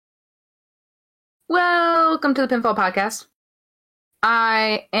Welcome to the Pinfall Podcast.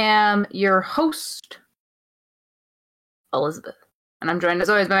 I am your host, Elizabeth, and I'm joined as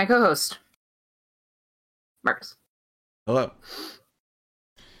always by my co-host, Marcus. Hello.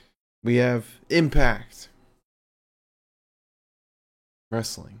 We have Impact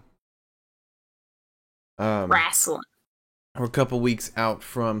Wrestling. Wrestling. We're a couple weeks out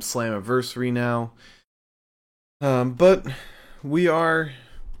from Slammiversary now. But we are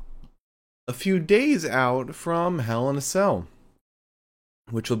a few days out from Hell in a Cell,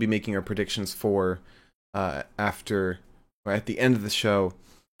 which we'll be making our predictions for at the end of the show,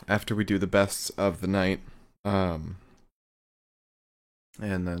 after we do the best of the night. And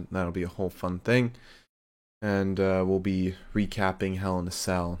then that'll be a whole fun thing. And we'll be recapping Hell in a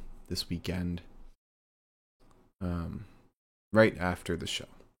Cell this weekend, right after the show.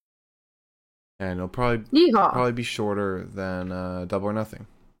 And it'll probably be shorter than Double or Nothing.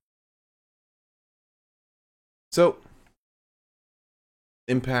 So,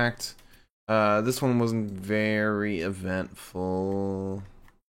 Impact. This one wasn't very eventful.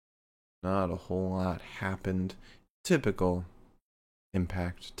 Not a whole lot happened. Typical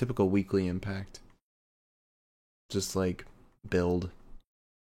Impact. Typical weekly Impact. Just like build.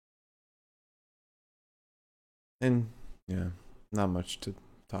 And yeah, not much to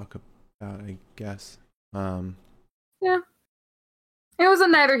talk about, I guess. Yeah. It was a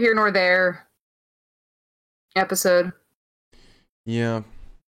neither here nor there episode. Yeah.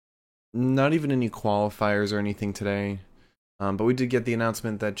 Not even any qualifiers or anything today. But we did get the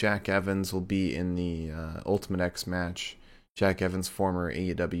announcement that Jack Evans will be in the Ultimate X match. Jack Evans, former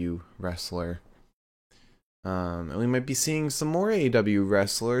AEW wrestler. And we might be seeing some more AEW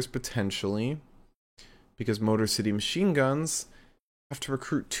wrestlers, potentially. Because Motor City Machine Guns have to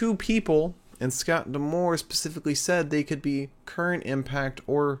recruit 2 people. And Scott D'Amore specifically said they could be current Impact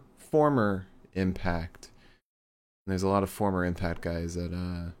or former Impact. And there's a lot of former Impact guys at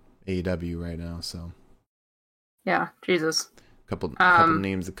AEW right now, so. Yeah, Jesus. Couple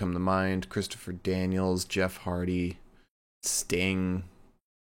names that come to mind: Christopher Daniels, Jeff Hardy, Sting,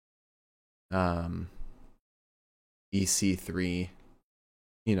 EC3.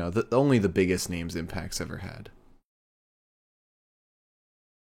 You know, only the biggest names Impact's ever had.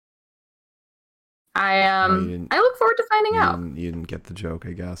 I look forward to finding out. You didn't get the joke,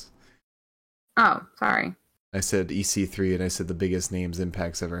 I guess. Oh, sorry. I said EC3 and I said the biggest names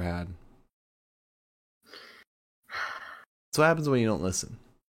Impact's ever had. That's what happens when you don't listen.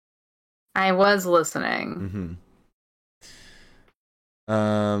 I was listening.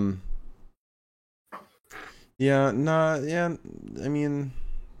 Mm-hmm. Yeah. I mean,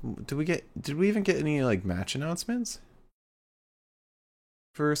 did we even get any like match announcements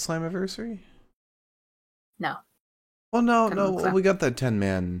for Slammiversary? No. Well, no. We got that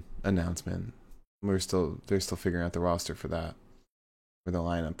 10-man announcement. They're still figuring out the roster for that, or the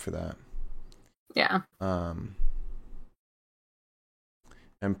lineup for that. Yeah.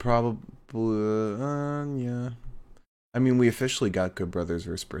 And probably, yeah. I mean, we officially got Good Brothers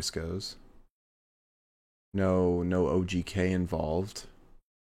vs. Briscoes. No OGK involved.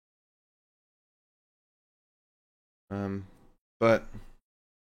 But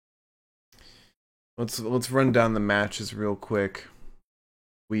let's run down the matches real quick.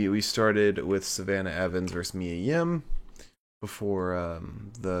 We started with Savannah Evans versus Mia Yim before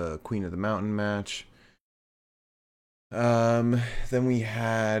the Queen of the Mountain match. Then we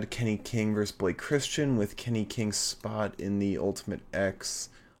had Kenny King versus Blake Christian, with Kenny King's spot in the Ultimate X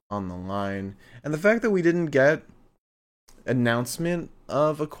on the line. And the fact that we didn't get announcement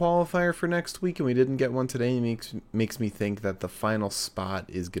of a qualifier for next week and we didn't get one today makes me think that the final spot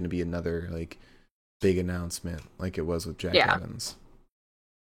is going to be another like big announcement like it was with Jack Evans.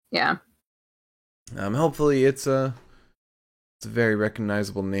 Yeah. Hopefully it's a very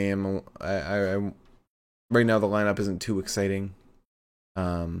recognizable name. I right now the lineup isn't too exciting.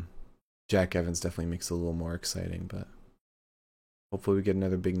 Jack Evans definitely makes it a little more exciting, but hopefully we get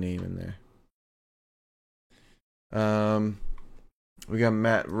another big name in there. We got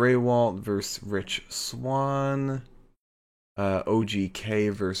Matt Raywalt versus Rich Swann,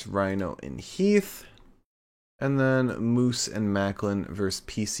 OGK versus Rhino and Heath, and then Moose and Macklin versus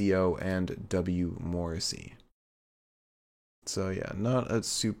PCO and W. Morrissey. So yeah, not a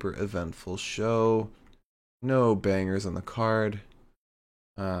super eventful show. No bangers on the card.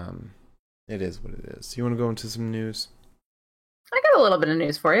 It is what it is. You want to go into some news? I got a little bit of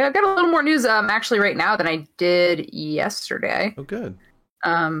news for you. I've got a little more news actually right now than I did yesterday. Oh, good.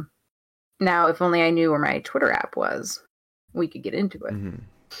 Now, if only I knew where my Twitter app was, we could get into it. Mm-hmm.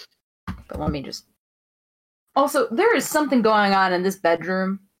 But let me just... Also, there is something going on in this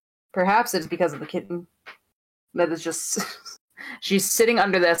bedroom perhaps it's because of the kitten that is just she's sitting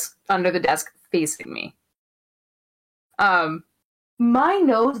under the desk facing me. My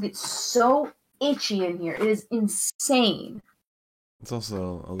nose gets so itchy in here. It is insane. It's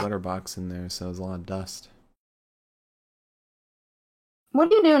also a letterbox in there, so there's a lot of dust.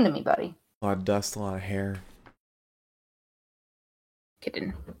 What are you doing to me, buddy? A lot of dust, a lot of hair.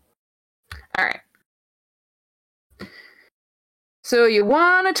 Kitten. All right. So you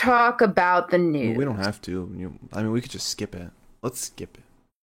want to talk about the news? We don't have to. I mean, we could just skip it. Let's skip it.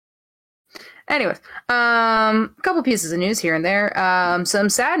 Anyways, a couple pieces of news here and there. Some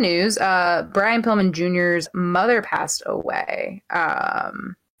sad news. Brian Pillman Jr.'s mother passed away,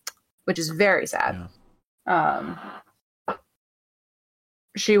 which is very sad. Yeah.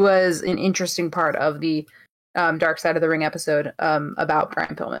 She was an interesting part of the Dark Side of the Ring episode about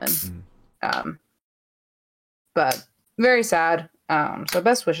Brian Pillman. But very sad. So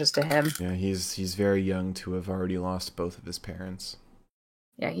best wishes to him. Yeah, he's very young to have already lost both of his parents.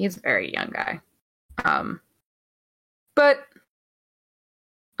 Yeah, he's a very young guy. But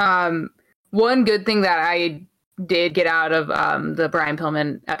one good thing that I did get out of the Brian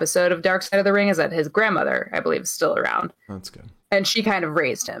Pillman episode of Dark Side of the Ring is that his grandmother, I believe, is still around. That's good. And she kind of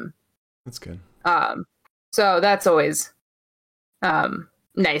raised him. That's good. So that's always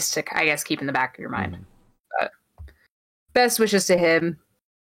nice to, I guess, keep in the back of your mind. Mm-hmm. But best wishes to him.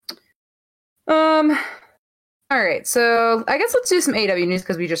 All right, so I guess let's do some AEW news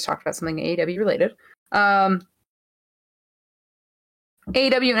because we just talked about something AEW related. AEW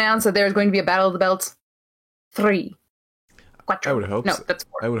announced that there's going to be a Battle of the Belts 3. I would hope. No, that's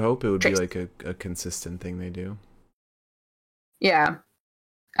 4. I would hope it would be like a consistent thing they do. Yeah.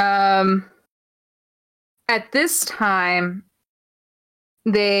 At this time,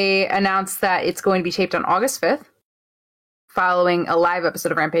 they announced that it's going to be taped on August 5th, following a live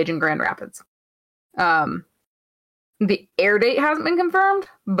episode of Rampage in Grand Rapids. The air date hasn't been confirmed,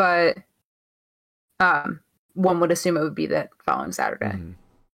 but one would assume it would be that following Saturday.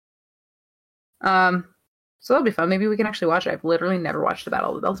 Mm-hmm. So that'll be fun. Maybe we can actually watch it. I've literally never watched the Battle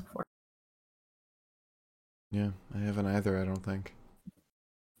of the Belts before. Yeah, I haven't either, I don't think.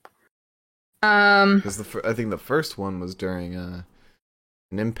 Because I think the first one was during an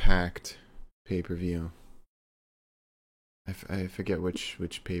Impact pay-per-view. I forget which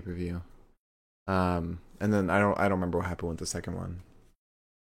pay-per-view. And then I don't remember what happened with the second one.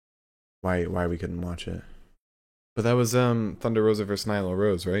 Why we couldn't watch it. But that was Thunder Rosa versus Nyla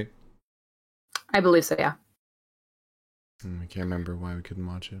Rose, right? I believe so, yeah. I can't remember why we couldn't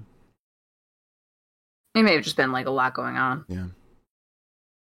watch it. It may have just been like a lot going on. Yeah.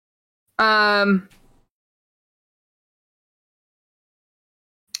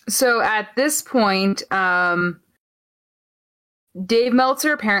 So at this point, Dave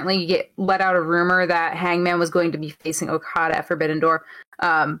Meltzer apparently let out a rumor that Hangman was going to be facing Okada at Forbidden Door,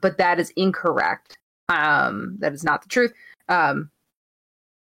 but that is incorrect. That is not the truth. The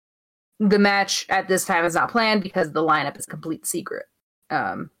match at this time is not planned because the lineup is complete secret.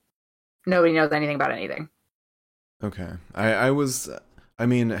 Nobody knows anything about anything. Okay. I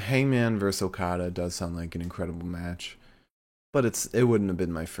mean, Hangman versus Okada does sound like an incredible match, but it wouldn't have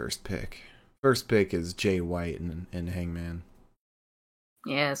been my first pick. First pick is Jay White and Hangman.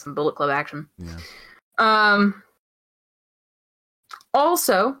 Yeah, some Bullet Club action. Yeah.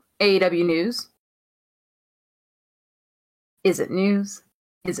 Also, AEW news. Is it news?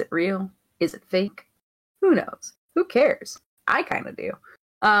 Is it real? Is it fake? Who knows? Who cares? I kind of do.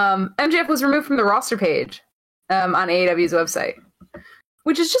 MJF was removed from the roster page on AEW's website,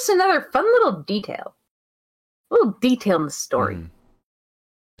 which is just another fun little detail. A little detail in the story. Mm.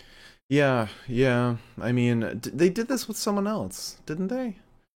 Yeah. I mean, they did this with someone else, didn't they?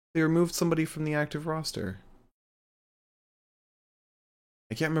 They removed somebody from the active roster.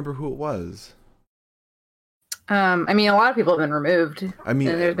 I can't remember who it was. I mean, a lot of people have been removed. I mean,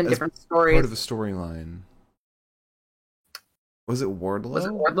 and there's been different stories. Part of the storyline. Was it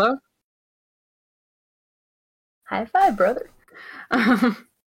Wardlow? High five, brother.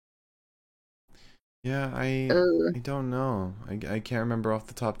 Yeah, I don't know. I can't remember off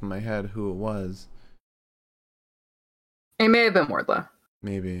the top of my head who it was. It may have been Wardlow.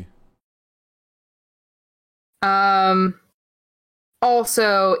 Maybe.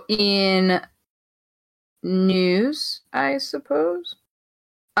 Also in news, I suppose.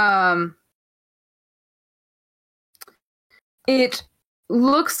 It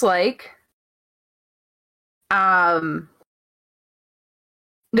looks like W.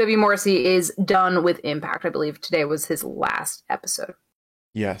 Morrissey is done with Impact. I believe today was his last episode.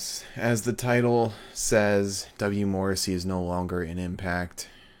 Yes, as the title says, W. Morrissey is no longer in Impact.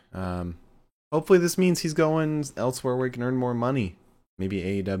 Hopefully this means he's going elsewhere where he can earn more money.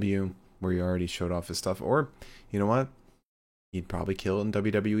 Maybe AEW, where he already showed off his stuff. Or, you know what? He'd probably kill in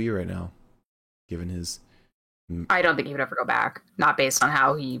WWE right now, given his... I don't think he would ever go back. Not based on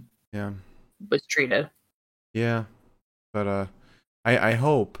how he was treated. Yeah. But I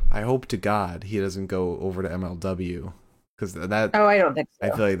hope to God he doesn't go over to MLW. Because that... Oh, I don't think so.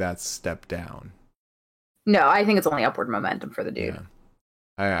 I feel like that's step down. No, I think it's only upward momentum for the dude. Yeah.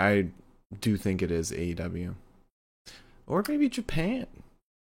 I do think it is AEW. Or maybe Japan.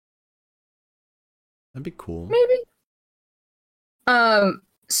 That'd be cool. Maybe.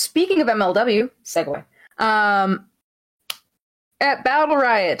 Speaking of MLW, segue. At Battle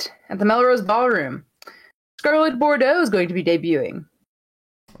Riot at the Melrose Ballroom, Scarlett Bordeaux is going to be debuting.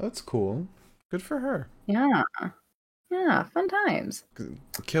 That's cool. Good for her. Yeah. Yeah, fun times.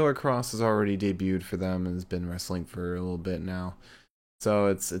 Killer Cross has already debuted for them and has been wrestling for a little bit now. So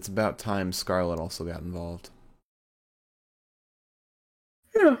it's about time Scarlett also got involved.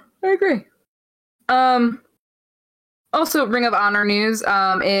 Yeah, I agree. Also, Ring of Honor news.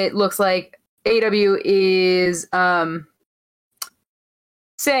 It looks like AEW is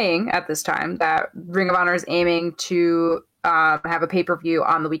saying at this time that Ring of Honor is aiming to have a pay-per-view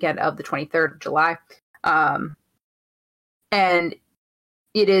on the weekend of the 23rd of July. And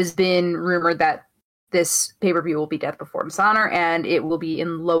it has been rumored that this pay-per-view will be Death Before Dishonor, and it will be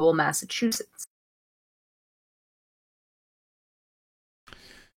in Lowell, Massachusetts.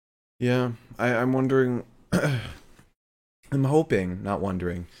 Yeah, I'm wondering... I'm hoping, not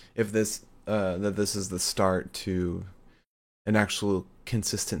wondering, if this that this is the start to an actual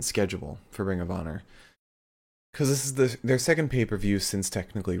consistent schedule for Ring of Honor. Because this is their second pay-per-view since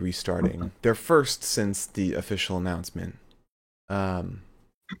technically restarting. Their first since the official announcement. And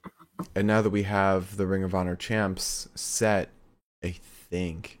now that we have the Ring of Honor champs set, I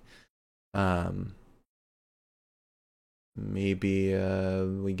think, maybe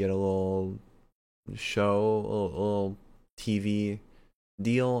we get a little show, a little TV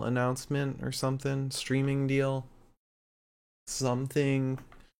deal announcement or something, streaming deal, something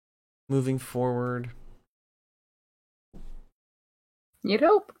moving forward. You'd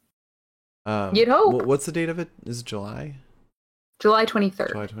hope. You'd hope. What's the date of it? Is it July? July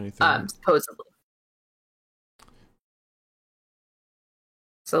 23rd. July 23rd. Supposedly.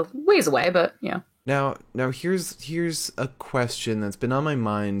 So ways away, but yeah. Now here's a question that's been on my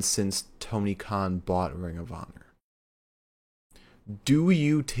mind since Tony Khan bought Ring of Honor. Do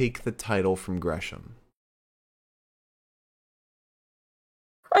you take the title from Gresham?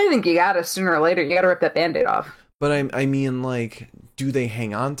 I think you gotta, sooner or later, you gotta rip that Band-Aid off. But I mean, like, do they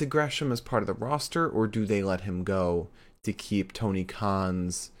hang on to Gresham as part of the roster, or do they let him go to keep Tony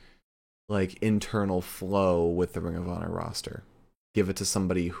Khan's, like, internal flow with the Ring of Honor roster? Give it to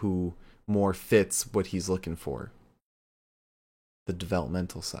somebody who more fits what he's looking for. The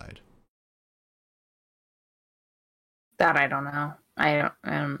developmental side. That I don't know. I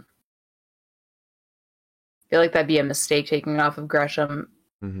don't feel like that'd be a mistake taking it off of Gresham.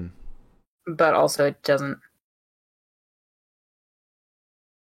 Mm-hmm. But also it doesn't.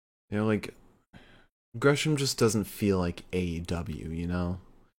 You know, like, Gresham just doesn't feel like AEW, you know?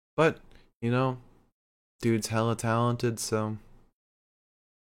 But, you know, dude's hella talented, so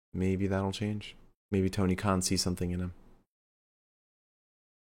maybe that'll change. Maybe Tony Khan sees something in him.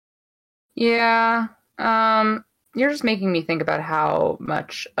 Yeah. You're just making me think about how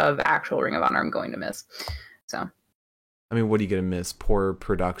much of actual Ring of Honor I'm going to miss. So. I mean, what are you going to miss? Poor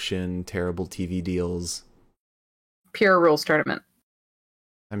production, terrible TV deals. Pure Rules tournament.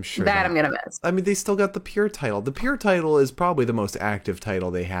 I'm sure that I'm going to miss. I mean, they still got the Pure title. The Pure title is probably the most active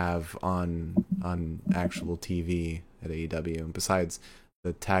title they have on actual TV at AEW, besides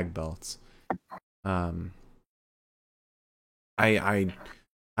the tag belts. I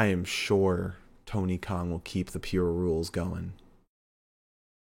am sure Tony Khan will keep the Pure Rules going.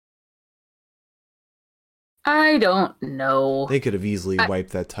 I don't know. They could have easily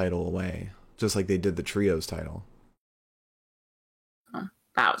wiped that title away, just like they did the Trios title.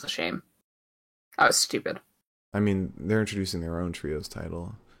 That was a shame. That was stupid. I mean, they're introducing their own Trios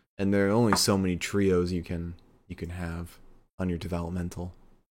title, and there are only so many trios you can have on your developmental.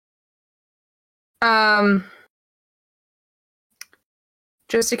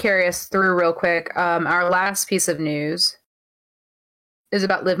 Just to carry us through real quick, our last piece of news is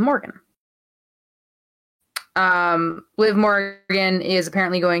about Liv Morgan. Liv Morgan is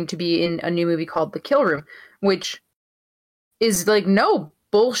apparently going to be in a new movie called The Kill Room, which is like no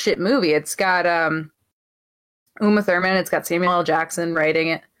bullshit movie. It's got Uma Thurman, it's got Samuel L. Jackson writing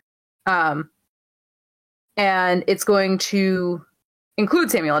it. And it's going to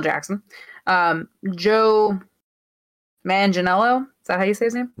include Samuel L. Jackson, Joe Manganiello. Is that how you say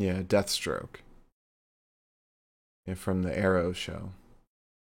his name? Yeah, Deathstroke. Yeah, from the Arrow show.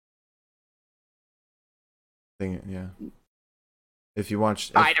 Yeah. If you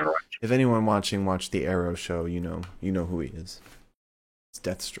watched, I never watched. If anyone watched the Arrow show, you know who he is. It's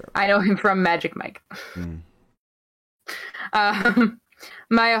Deathstroke. I know him from Magic Mike.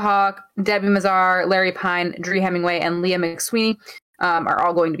 Maya Hawke, Debbie Mazar, Larry Pine, Dree Hemingway, and Leah McSweeney are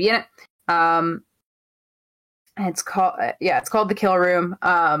all going to be in it. It's called The Kill Room,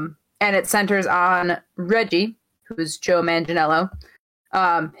 and it centers on Reggie, who's Joe Manganiello,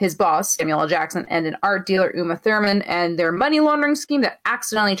 his boss, Samuel L. Jackson, and an art dealer, Uma Thurman, and their money laundering scheme that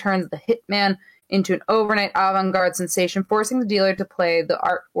accidentally turns the hitman into an overnight avant-garde sensation, forcing the dealer to play the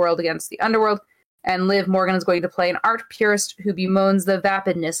art world against the underworld. And Liv Morgan is going to play an art purist who bemoans the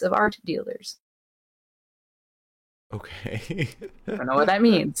vapidness of art dealers. Okay. I don't know what that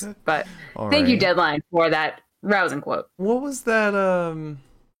means, but thank you, Deadline, for that rousing quote. What was that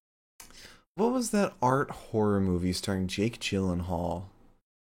art horror movie starring Jake Gyllenhaal?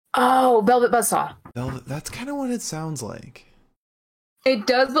 Oh, Velvet Buzzsaw. That's kind of what it sounds like. It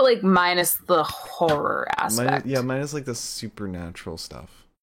does, but like minus the horror aspect. Minus like the supernatural stuff.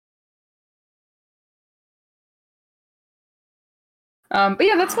 But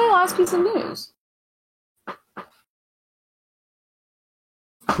yeah, that's my last piece of news.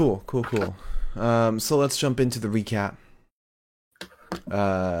 Cool. So let's jump into the recap.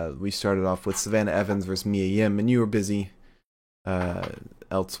 We started off with Savannah Evans versus Mia Yim, and you were busy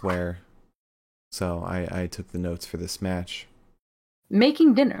elsewhere, so I took the notes for this match.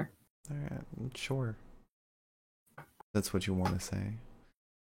 Making dinner. All right, sure. That's what you want to say.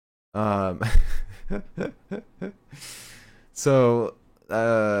 So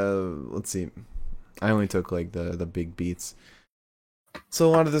let's see. I only took like the big beats. So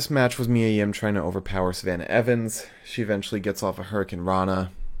a lot of this match was Mia Yim trying to overpower Savannah Evans. She eventually gets off a Hurricane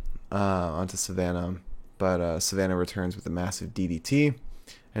Rana onto Savannah, but Savannah returns with a massive DDT,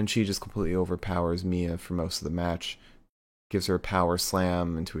 and she just completely overpowers Mia for most of the match. Gives her a power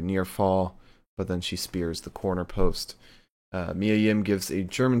slam into a near fall, but then she spears the corner post. Mia Yim gives a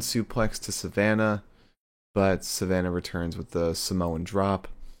German suplex to Savannah, but Savannah returns with the Samoan drop,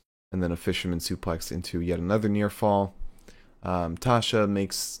 and then a fisherman suplex into yet another near fall. Tasha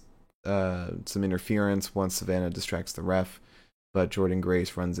makes some interference once Savannah distracts the ref, but Jordan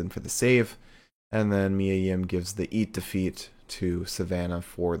Grace runs in for the save, and then Mia Yim gives the Eat defeat to Savannah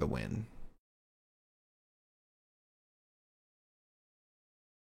for the win.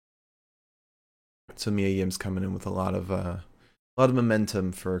 So Mia Yim's coming in with a lot of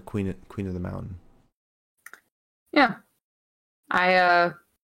momentum for Queen of the Mountain. Yeah, I'm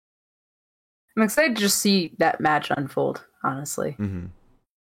excited to just see that match unfold. Honestly,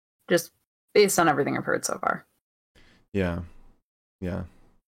 just based on everything I've heard so far. Yeah.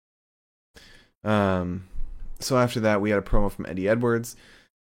 So after that, we had a promo from Eddie Edwards.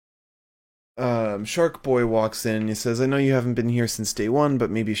 Shark Boy walks in. He says, "I know you haven't been here since day one,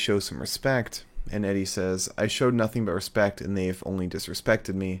 but maybe show some respect." And Eddie says, "I showed nothing but respect, and they've only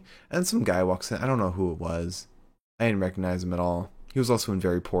disrespected me." And some guy walks in. I don't know who it was. I didn't recognize him at all. He was also in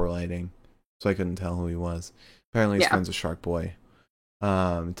very poor lighting, so I couldn't tell who he was. Apparently he's friends with Shark Boy.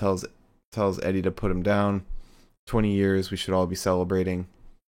 Tells Eddie to put him down. 20 years, we should all be celebrating.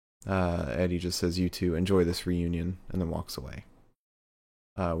 Eddie just says, "You two, enjoy this reunion," and then walks away.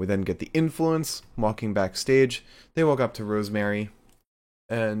 We then get the Influence walking backstage. They walk up to Rosemary,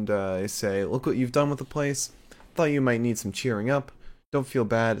 and they say, "Look what you've done with the place. Thought you might need some cheering up. Don't feel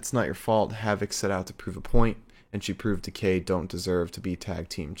bad, it's not your fault. Havoc set out to prove a point, and she proved to Kay don't deserve to be tag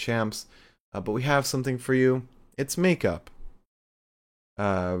team champs. But we have something for you. It's makeup."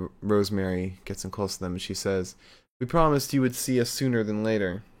 Rosemary gets in close to them, and she says, "We promised you would see us sooner than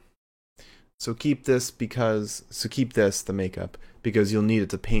later. So keep this, the makeup, because you'll need it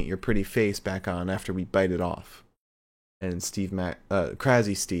to paint your pretty face back on after we bite it off." And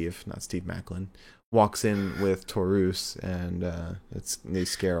Crazy Steve, not Steve Macklin, walks in with Taurus, and they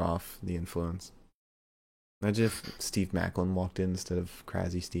scare off the Influence. Imagine if Steve Macklin walked in instead of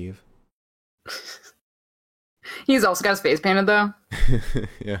Crazy Steve. He's also got his face painted, though.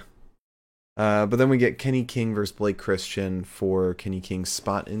 Yeah. But then we get Kenny King versus Blake Christian for Kenny King's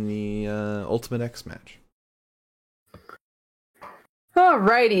spot in the Ultimate X match.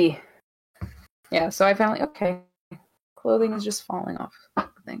 Alrighty. Yeah, so I finally... Okay. Clothing is just falling off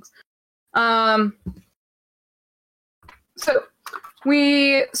things. So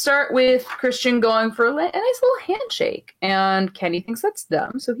we start with Christian going for a nice little handshake, and Kenny thinks that's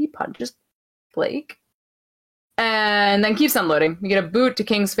dumb, so he punches Blake. And then keeps unloading. We get a boot to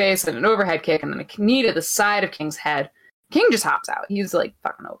King's face and an overhead kick, and then a knee to the side of King's head. King just hops out. He's like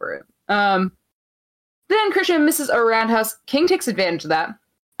fucking over it. Then Christian misses a roundhouse. King takes advantage of that.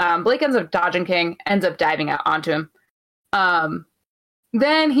 Blake ends up dodging King, ends up diving out onto him.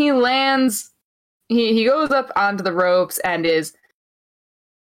 Then he lands. He goes up onto the ropes and is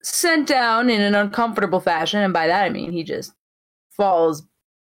sent down in an uncomfortable fashion, and by that I mean he just falls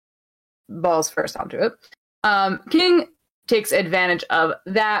balls first onto it. King takes advantage of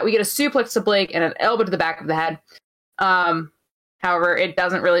that. We get a suplex to Blake and an elbow to the back of the head. However, it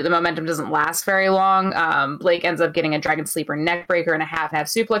doesn't really, the momentum doesn't last very long. Blake ends up getting a Dragon Sleeper neck breaker and a half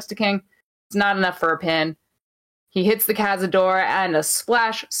suplex to King. It's not enough for a pin. He hits the Cazador and a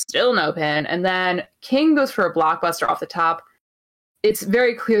splash, still no pin. And then King goes for a blockbuster off the top. It's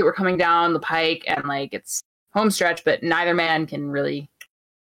very clear that we're coming down the pike and like it's home stretch, but neither man can really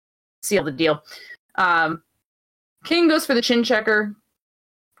seal the deal. King goes for the chin checker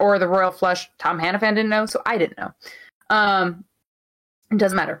or the royal flush. Tom Hannafan didn't know, so I didn't know. It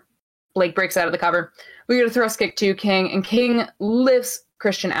doesn't matter. Blake breaks out of the cover. We get a thrust kick to King, and King lifts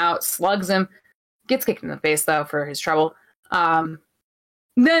Christian out, slugs him, gets kicked in the face, though, for his trouble.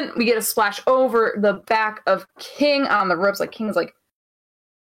 Then we get a splash over the back of King on the ropes. Like, King's, like,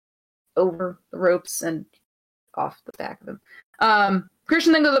 over the ropes and off the back of him.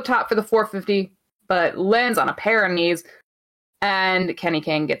 Christian then goes up top for the 450, but lands on a pair of knees, and Kenny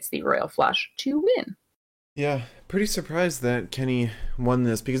King gets the royal flush to win. Yeah, pretty surprised that Kenny won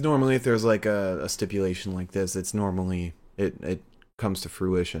this, because normally if there's like a stipulation like this, it's normally it comes to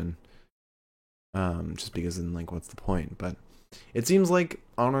fruition. Just because then like what's the point? But it seems like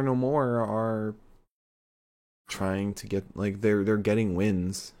Honor No More are trying to get like they're getting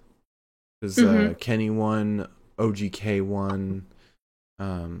wins. Because Kenny won, OGK won.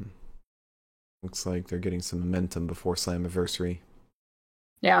 Looks like they're getting some momentum before Slammiversary.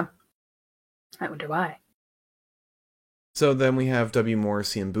 Yeah. I wonder why. So then we have W.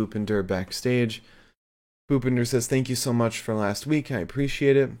 Morrissey and Bhupinder backstage. Bhupinder says, "Thank you so much for last week. I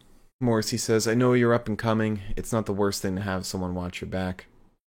appreciate it." Morrissey says, "I know you're up and coming. It's not the worst thing to have someone watch your back."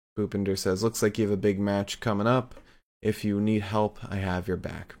 Bhupinder says, "Looks like you have a big match coming up. If you need help, I have your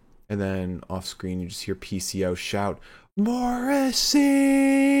back." And then off screen, you just hear PCO shout, "Morrissey!"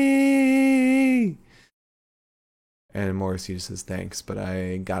 And Morrissey just says, "Thanks, but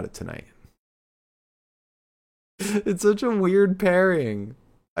I got it tonight." It's such a weird pairing.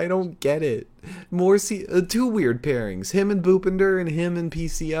 I don't get it. Morrissey, two weird pairings. Him and Bhupinder and him and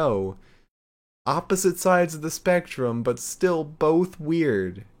PCO. Opposite sides of the spectrum, but still both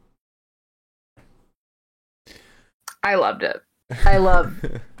weird. I loved it. I love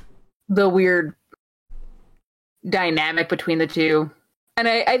the weird dynamic between the two. And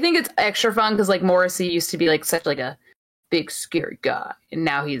I think it's extra fun because like Morrissey used to be like such like a big scary guy. And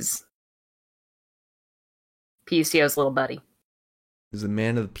now he's PCO's little buddy. He's a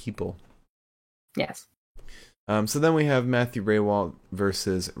man of the people. Yes. So then we have Matthew Raywalt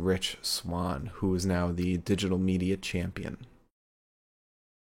versus Rich Swann, who is now the digital media champion.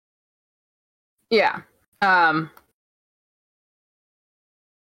 Yeah. I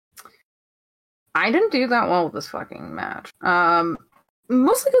didn't do that well with this fucking match.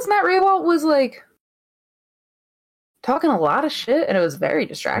 Mostly because Matt Raywalt was like talking a lot of shit and it was very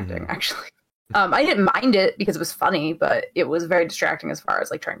distracting, actually. I didn't mind it because it was funny, but it was very distracting as far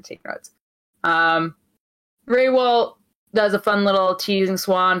as like trying to take notes. Raywalt does a fun little teasing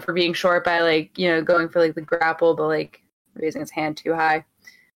Swan for being short by like, you know, going for like the grapple, but like raising his hand too high.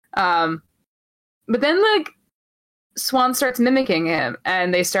 But then like Swan starts mimicking him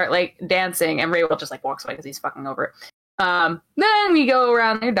and they start like dancing and Raywalt just like walks away because he's fucking over it. Then we go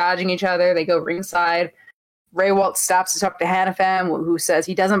around, they're dodging each other, they go ringside. Raywalt stops to talk to Hannafan, who says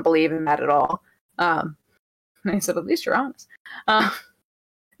he doesn't believe in Matt at all. And I said, at least you're honest.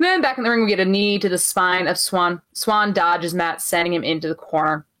 Then back in the ring, we get a knee to the spine of Swan. Swan dodges Matt, sending him into the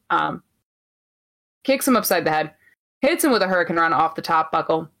corner. Kicks him upside the head. Hits him with a Hurricane Run off the top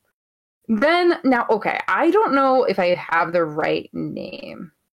buckle. Then, now, okay, I don't know if I have the right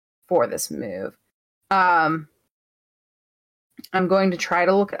name for this move. I'm going to try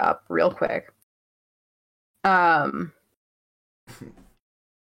to look it up real quick. I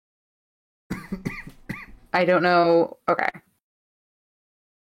don't know. Okay.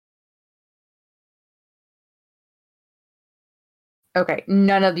 Okay,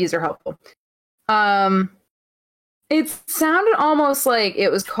 none of these are helpful. It sounded almost like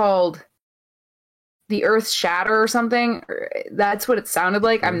it was called the Earth Shatter or something. That's what it sounded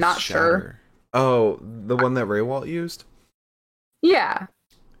like. I'm not sure. Oh, the one that Raywalt used? Yeah.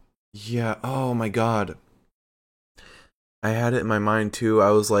 Yeah. Oh my god. I had it in my mind too.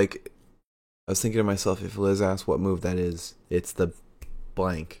 I was thinking to myself, if Liz asks what move that is, it's the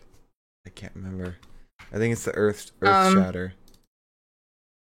blank. I can't remember. I think it's the Earth Shatter.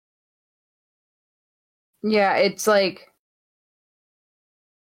 Yeah, it's like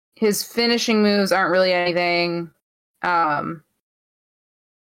his finishing moves aren't really anything.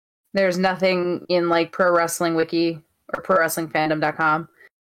 There's nothing in like Pro Wrestling Wiki or ProWrestlingFandom.com.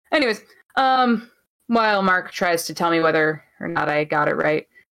 Anyways, while Mark tries to tell me whether or not I got it right,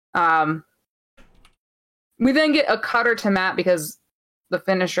 we then get a cutter to Matt because the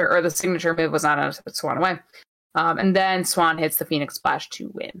finisher or the signature move was not on Swan away. And then Swan hits the Phoenix Splash to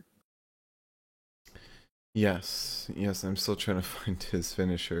win. Yes, I'm still trying to find his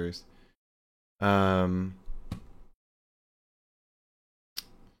finishers. Yeah,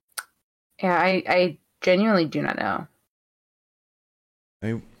 I genuinely do not know.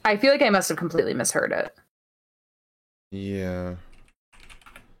 I feel like I must have completely misheard it. Yeah.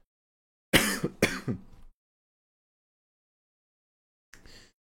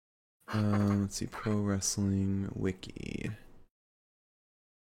 Let's see, Pro Wrestling Wiki.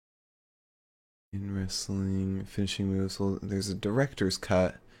 In wrestling, finishing moves. Well, there's a director's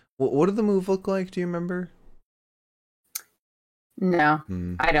cut. What did the move look like? Do you remember? No,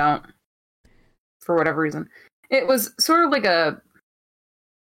 I don't. For whatever reason, it was sort of like it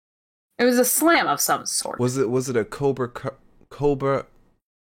was a slam of some sort. Was it a cobra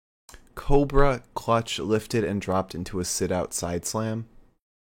clutch lifted and dropped into a sit out side slam?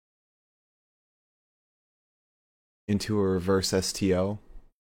 Into a reverse STO?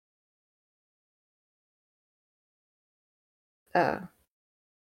 It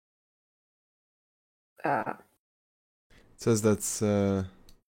says that's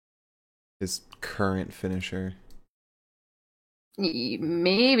his current finisher.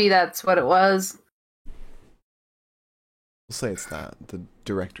 Maybe that's what it was. We'll say it's not. The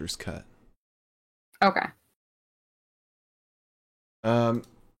director's cut. Okay.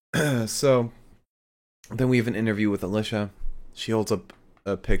 So then we have an interview with Alicia. She holds up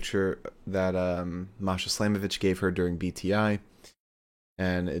a picture that Masha Slamovich gave her during BTI.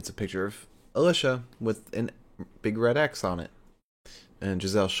 And it's a picture of Alicia with a big red X on it. And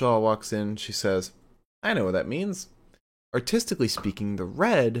Giselle Shaw walks in. She says, I know what that means. Artistically speaking, the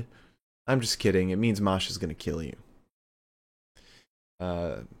red... I'm just kidding. It means Masha's going to kill you.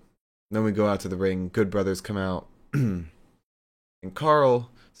 Then we go out to the ring. Good Brothers come out. And Carl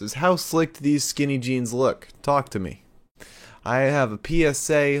says, how slick do these skinny jeans look? Talk to me. I have a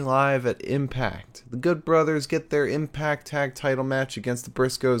PSA live at Impact. The Good Brothers get their Impact Tag title match against the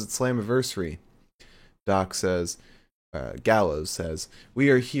Briscoes at Slammiversary. Doc says, Gallows says, we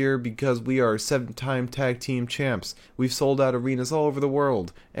are here because we are 7-time tag team champs. We've sold out arenas all over the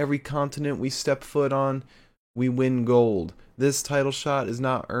world. Every continent we step foot on, we win gold. This title shot is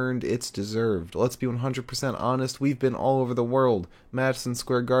not earned, it's deserved. Let's be 100% honest, we've been all over the world. Madison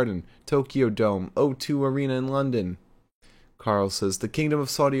Square Garden, Tokyo Dome, O2 Arena in London. Carl says, the Kingdom of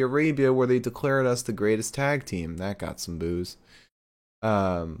Saudi Arabia, where they declared us the greatest tag team. That got some boos.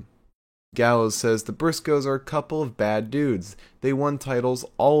 Gallows says, the Briscoes are a couple of bad dudes. They won titles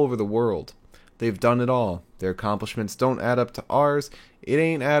all over the world. They've done it all. Their accomplishments don't add up to ours. It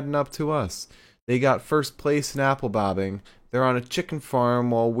ain't adding up to us. They got first place in apple bobbing. They're on a chicken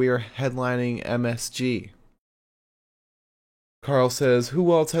farm while we're headlining MSG. Carl says,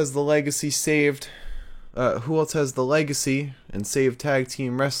 who else has the legacy and saved tag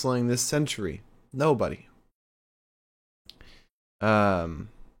team wrestling this century? Nobody.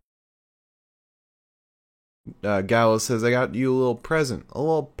 Gallows says, I got you a little present, a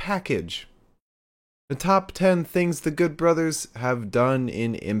little package. The top 10 things the Good Brothers have done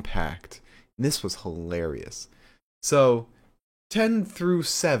in Impact. And this was hilarious. So, 10 through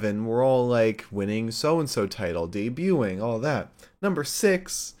 7 were all like winning so-and-so title, debuting, all that. Number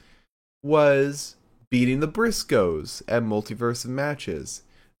 6 was beating the Briscoes at Multiverse of Matches.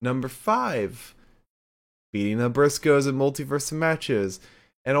 Number 5, beating the Briscoes at Multiverse of Matches.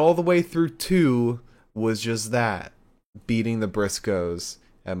 And all the way through 2 was just that, beating the Briscoes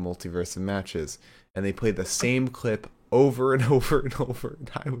at Multiverse of Matches. And they played the same clip over and over and over,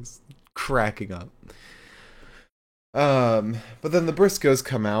 and I was cracking up. But then the Briscoes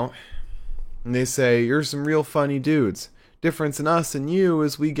come out, and they say, you're some real funny dudes. Difference in us and you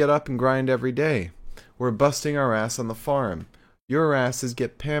is we get up and grind every day. We're busting our ass on the farm. Your asses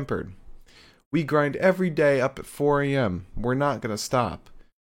get pampered. We grind every day up at 4 a.m. We're not gonna stop.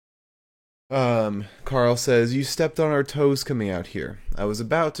 Carl says, you stepped on our toes coming out here. I was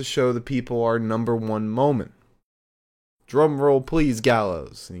about to show the people our number one moment. Drum roll, please,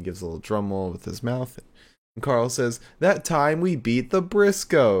 Gallows. And he gives a little drum roll with his mouth. And Carl says, that time we beat the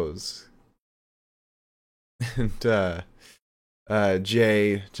Briscoes. And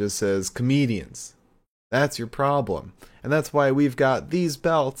Jay just says, comedians. That's your problem. And that's why we've got these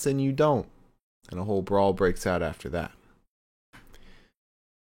belts and you don't. And a whole brawl breaks out after that.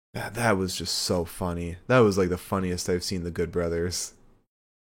 That was just so funny. That was like the funniest I've seen the Good Brothers.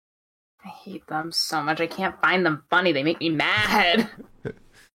 I hate them so much. I can't find them funny. They make me mad.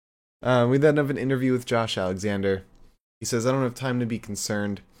 We then have an interview with Josh Alexander. He says, I don't have time to be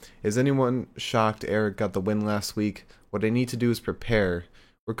concerned. Is anyone shocked Eric got the win last week? What I need to do is prepare.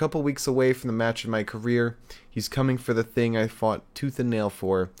 We're a couple weeks away from the match of my career. He's coming for the thing I fought tooth and nail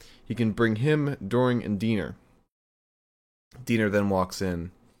for. He can bring him, Doring, and Diener. Diener then walks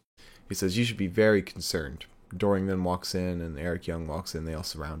in. He says, you should be very concerned. Doring then walks in, and Eric Young walks in. They all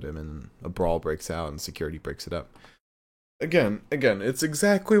surround him, and a brawl breaks out, and security breaks it up. Again, it's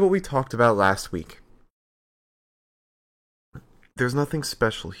exactly what we talked about last week. There's nothing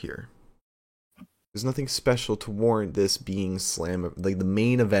special here. There's nothing special to warrant this being the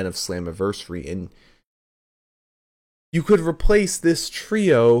main event of Slammiversary, and you could replace this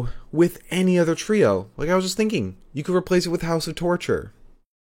trio with any other trio. Like I was just thinking, you could replace it with House of Torture.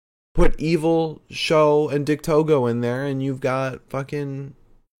 Put Evil, Show, and Dick Togo in there, and you've got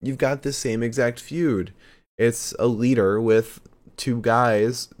the same exact feud. It's a leader with two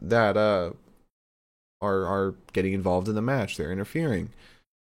guys that are getting involved in the match. They're interfering.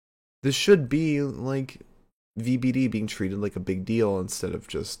 This should be like VBD being treated like a big deal instead of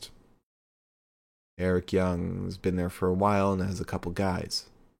just Eric Young, who's been there for a while and has a couple guys.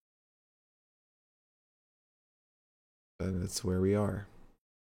 But that's where we are.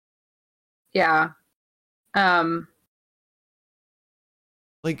 Yeah.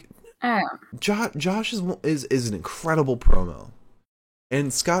 Josh is an incredible promo.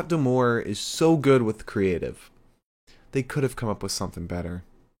 And Scott D'Amore is so good with creative. They could have come up with something better.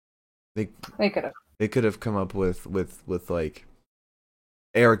 They could have. They could have come up with like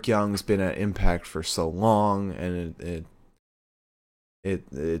Eric Young's been at Impact for so long, and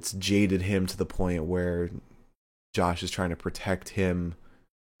it's jaded him to the point where Josh is trying to protect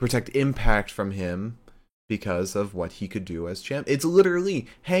Impact from him because of what he could do as champ. It's literally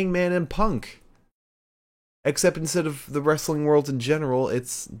Hangman and Punk. Except instead of the wrestling world in general,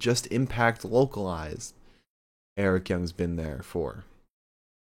 it's just Impact localized. Eric Young's been there for.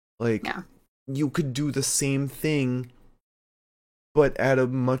 You could do the same thing, but at a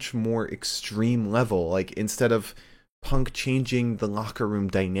much more extreme level. Like, instead of Punk changing the locker room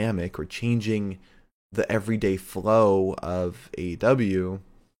dynamic or changing the everyday flow of AEW,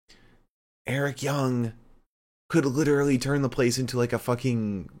 Eric Young could literally turn the place into like a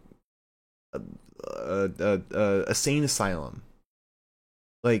fucking a sane asylum.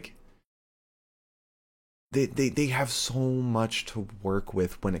 Like, they have so much to work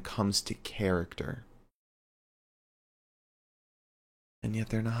with when it comes to character, and yet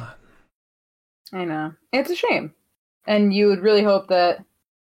they're not. I know, it's a shame, and you would really hope that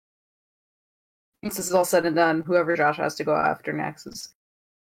once this is all said and done, whoever Josh has to go after next is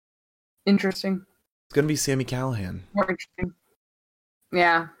interesting. It's gonna be Sami Callihan. More interesting.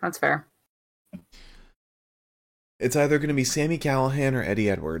 Yeah, that's fair. It's either gonna be Sami Callihan or Eddie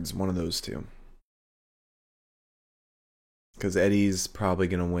Edwards, one of those two. Because Eddie's probably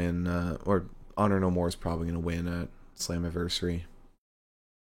gonna win, or Honor No More is probably gonna win at Slammiversary.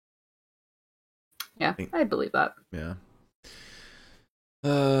 Yeah, I believe that. Yeah.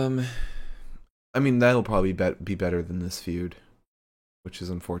 I mean, that'll probably be better than this feud, which is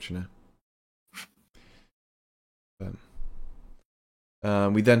unfortunate.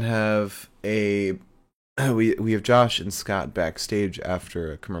 But we then have we have Josh and Scott backstage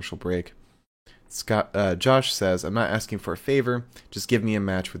after a commercial break. Josh says, "I'm not asking for a favor. Just give me a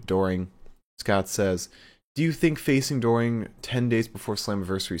match with Doring." Scott says, "Do you think facing Doring 10 days before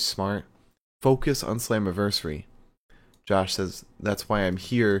Slammiversary is smart? Focus on Slammiversary." Josh says, "That's why I'm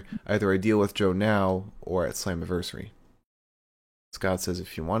here. Either I deal with Joe now or at Slammiversary." Scott says,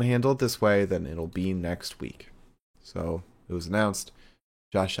 "If you want to handle it this way, then it'll be next week." So it was announced,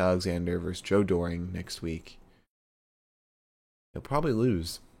 Josh Alexander versus Joe Doring next week. He'll probably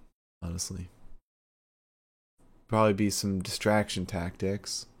lose, honestly. Probably be some distraction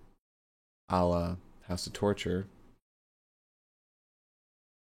tactics, a la House of Torture.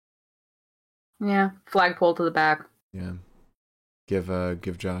 Yeah, flagpole to the back. Yeah, give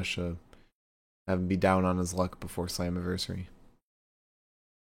Josh have him be down on his luck before Slammiversary.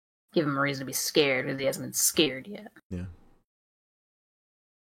 Give him a reason to be scared, because he hasn't been scared yet. Yeah.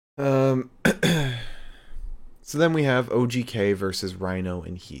 So then we have OGK versus Rhino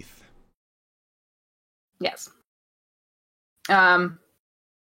and Heath. Yes. Rhino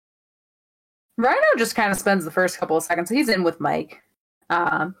just kind of spends the first couple of seconds. He's in with Mike,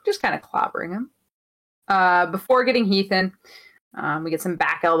 just kind of clobbering him. Before getting Heath in, we get some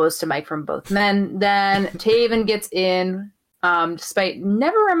back elbows to Mike from both men. Then Taven gets in, despite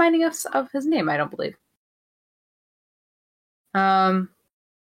never reminding us of his name, I don't believe.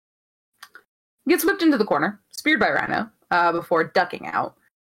 Gets whipped into the corner, speared by Rhino, before ducking out.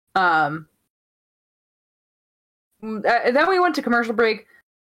 Then we went to commercial break.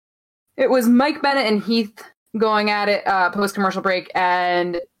 It was Mike Bennett and Heath going at it post-commercial break,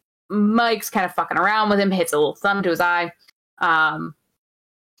 and Mike's kind of fucking around with him, hits a little thumb to his eye. Then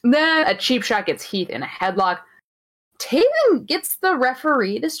a cheap shot gets Heath in a headlock. Taven gets the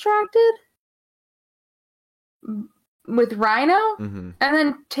referee distracted with Rhino, and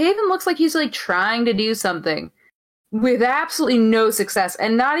then Taven looks like he's like trying to do something with absolutely no success,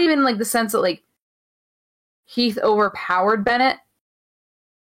 and not even like the sense that like Heath overpowered Bennett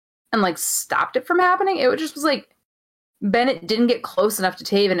and like stopped it from happening. It just was like Bennett didn't get close enough to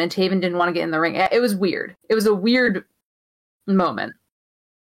Taven, and Taven didn't want to get in the ring. It was weird. It was a weird moment.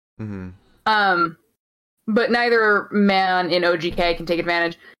 But neither man in OGK can take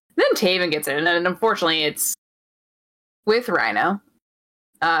advantage. Then Taven gets in, and unfortunately it's with Rhino.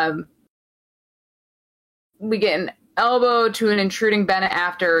 We get an elbow to an intruding Bennett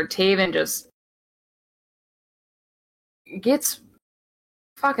after Taven just gets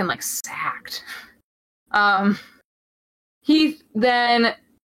fucking like sacked. Heath then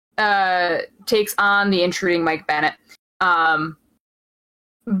takes on the intruding Mike Bennett.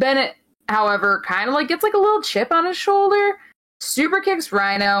 Bennett, however, kind of like gets like a little chip on his shoulder, super kicks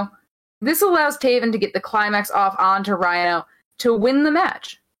Rhino. This allows Taven to get the climax off onto Rhino to win the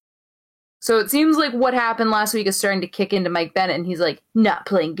match. So it seems like what happened last week is starting to kick into Mike Bennett, and he's like, not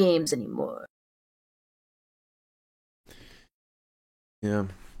playing games anymore. Yeah.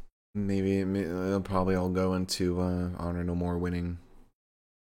 Maybe they'll probably all go into Honor No More winning.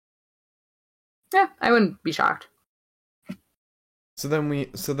 Yeah, I wouldn't be shocked. So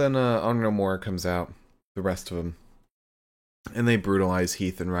then Honor No More comes out, the rest of them, and they brutalize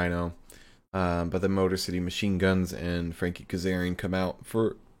Heath and Rhino. But the Motor City Machine Guns and Frankie Kazarian come out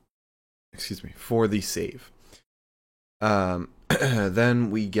for the save.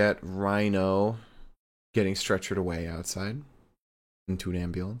 Then we get Rhino getting stretchered away outside into an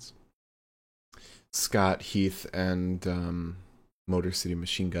ambulance. Scott, Heath, and Motor City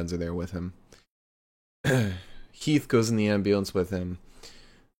Machine Guns are there with him. Heath goes in the ambulance with him.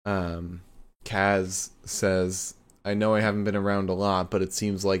 Kaz says, I know I haven't been around a lot, but it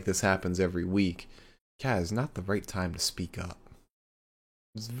seems like this happens every week. Kaz, not the right time to speak up.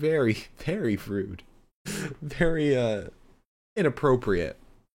 It's very, very rude. Very, inappropriate.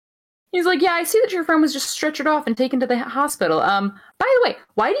 He's like, yeah, I see that your friend was just stretchered off and taken to the hospital. By the way,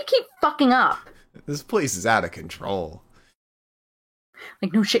 why do you keep fucking up? This place is out of control.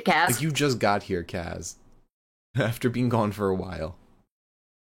 Like, no shit, Kaz. Like, you just got here, Kaz. After being gone for a while.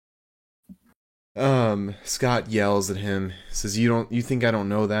 Scott yells at him, says, you think I don't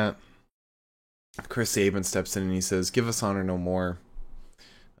know that? Chris Sabin steps in and he says, give us Honor No More.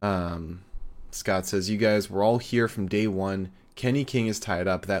 Scott says, you guys were all here from day one. Kenny King is tied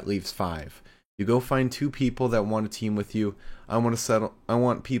up. That leaves 5. You go find 2 people that want to team with you. I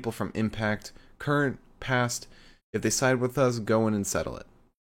want people from Impact, current, past. If they side with us, go in and settle it.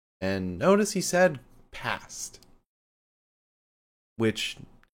 And notice he said past. Which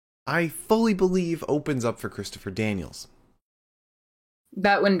I fully believe opens up for Christopher Daniels.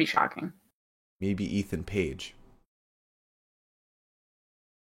 That wouldn't be shocking. Maybe Ethan Page.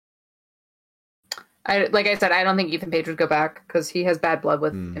 Like I said, I don't think Ethan Page would go back because he has bad blood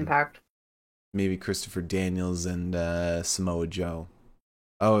with Impact. Maybe Christopher Daniels and Samoa Joe.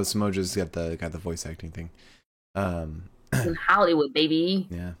 Oh, Samoa Joe's got the voice acting thing. In Hollywood, baby.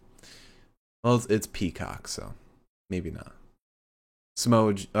 Yeah. Well, it's Peacock, so maybe not.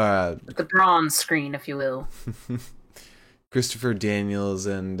 Samoa. The bronze screen, if you will. Christopher Daniels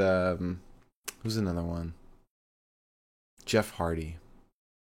and who's another one? Jeff Hardy,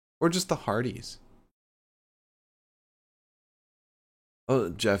 or just the Hardys. Oh,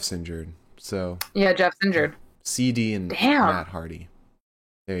 Jeff's injured, so yeah, Jeff's injured. CD and Matt Hardy.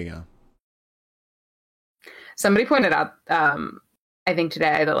 There you go. Somebody pointed out, I think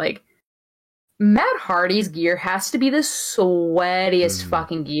today, that like Matt Hardy's gear has to be the sweatiest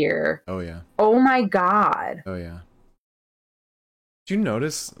fucking gear. Oh yeah. Oh my god. Oh yeah. Did you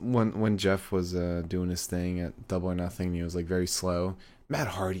notice when Jeff was doing his thing at Double or Nothing, and he was like very slow? Matt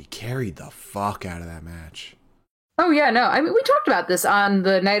Hardy carried the fuck out of that match. Oh yeah, no. I mean, we talked about this on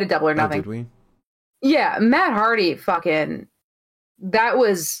the night of Double or Nothing. Oh, did we? Yeah, Matt Hardy fucking, that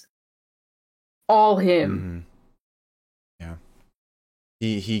was all him. Mm-hmm. Yeah.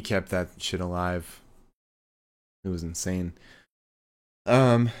 He kept that shit alive. It was insane.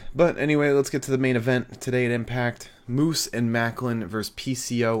 But anyway, let's get to the main event today at Impact. Moose and Macklin versus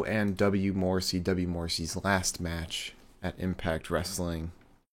PCO and W. Morrissey. W. Morrissey's last match at Impact Wrestling.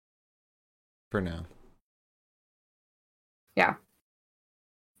 For now. Yeah.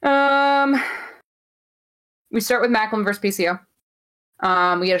 We start with Macklin versus PCO.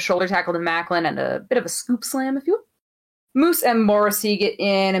 We get a shoulder tackle to Macklin and a bit of a scoop slam, if you will. Moose and Morrissey get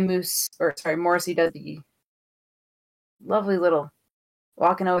in, and Morrissey does the lovely little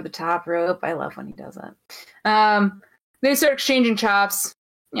walking over the top rope. I love when he does that. They start exchanging chops,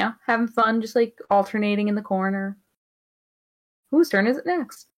 having fun, just like alternating in the corner. Whose turn is it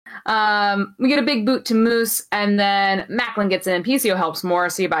next? We get a big boot to Moose, and then Macklin gets in. PCO helps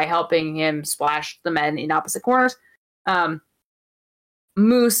Morrissey by helping him splash the men in opposite corners.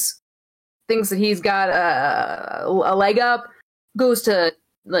 Moose thinks that he's got a leg up, goes to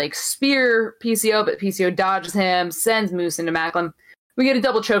like spear PCO, but PCO dodges him, sends Moose into Macklin. We get a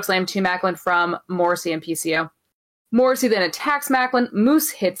double chokeslam to Macklin from Morrissey and PCO. Morrissey then attacks Macklin. Moose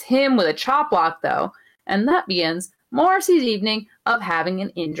hits him with a chop block, though, and that begins Morrissey's evening of having an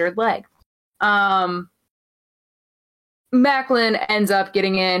injured leg. Macklin ends up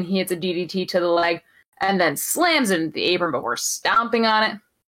getting in. He hits a DDT to the leg and then slams it into the apron before stomping on it.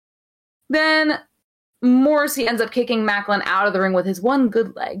 Then Morrissey ends up kicking Macklin out of the ring with his one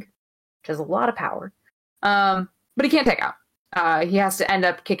good leg, which has a lot of power. But he can't take out. He has to end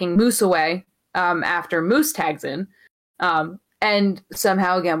up kicking Moose away after Moose tags in. And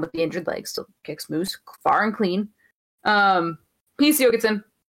somehow, again, with the injured leg, still kicks Moose far and clean. PCO gets in.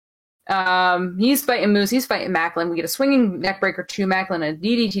 He's fighting Moose. He's fighting Macklin. We get a swinging neckbreaker to Macklin, a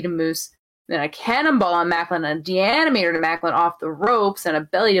DDT to Moose, then a cannonball on Macklin, a deanimator to Macklin off the ropes, and a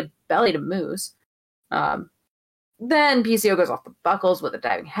belly to Moose. Then PCO goes off the buckles with a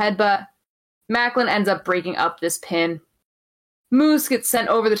diving headbutt. Macklin ends up breaking up this pin. Moose gets sent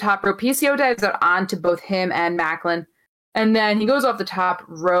over the top rope. PCO dives out onto both him and Macklin. And then he goes off the top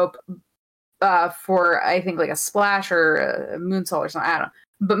rope for, I think, like a splash or a moonsault or something. I don't know.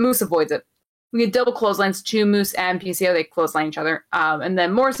 But Moose avoids it. We get double clotheslines to Moose and PCO. They clothesline each other. And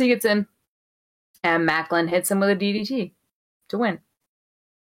then Morrissey gets in. And Macklin hits him with a DDT to win.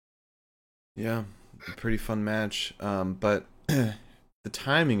 Yeah, pretty fun match. But the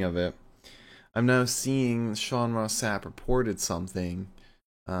timing of it, I'm now seeing Sean Ross Sapp reported something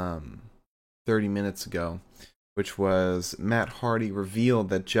 30 minutes ago, which was Matt Hardy revealed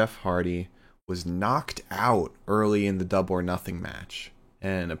that Jeff Hardy was knocked out early in the Double or Nothing match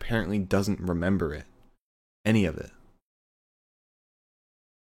and apparently doesn't remember it. Any of it.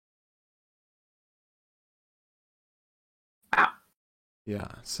 Wow. Yeah,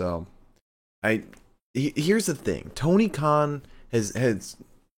 so here's the thing. Tony Khan has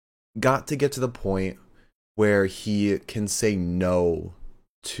got to get to the point where he can say no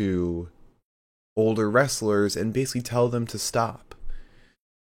to older wrestlers and basically tell them to stop.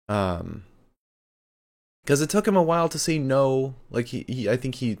 Because it took him a while to say no. Like he I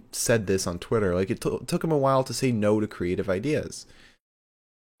think he said this on Twitter. Like it took him a while to say no to creative ideas.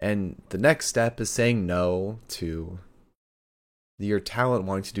 And the next step is saying no to your talent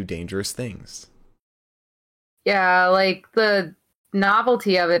wanting to do dangerous things. Yeah, like the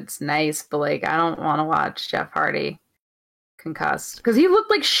novelty of it's nice, but like I don't want to watch Jeff Hardy concussed because he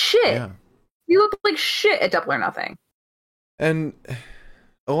looked like shit. Yeah. He looked like shit at Double or Nothing. And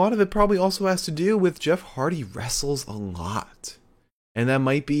a lot of it probably also has to do with Jeff Hardy wrestles a lot. And that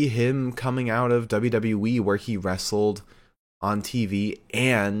might be him coming out of WWE where he wrestled on TV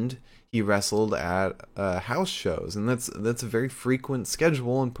and he wrestled at house shows. And that's a very frequent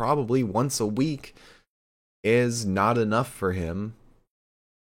schedule, and probably once a week is not enough for him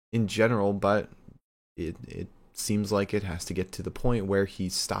in general, but it seems like it has to get to the point where he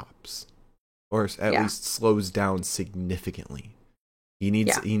stops. Or at least slows down significantly. He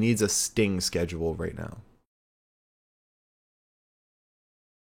needs a Sting schedule right now.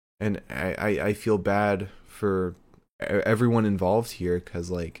 And I feel bad for everyone involved here,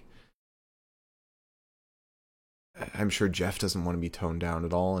 because like I'm sure Jeff doesn't want to be toned down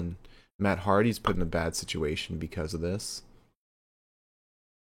at all, and Matt Hardy's put in a bad situation because of this.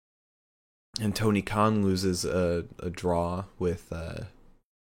 And Tony Khan loses a draw with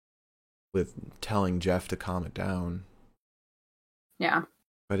telling Jeff to calm it down. Yeah.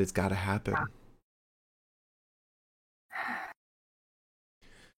 But it's got to happen.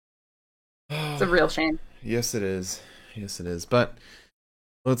 It's a real shame. Yes, it is. Yes, it is. But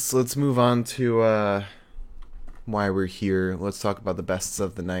let's move on to why we're here. Let's talk about the bests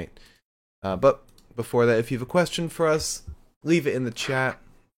of the night. But before that, if you have a question for us, leave it in the chat.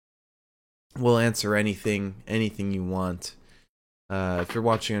 We'll answer anything you want. If you're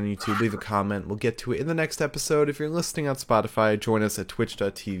watching on YouTube, leave a comment. We'll get to it in the next episode. If you're listening on Spotify, join us at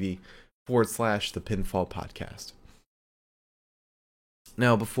twitch.tv/The Pinfall Podcast.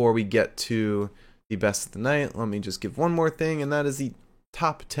 Now, before we get to the best of the night, let me just give one more thing, and that is the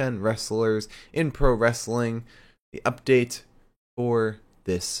top 10 wrestlers in pro wrestling. The update for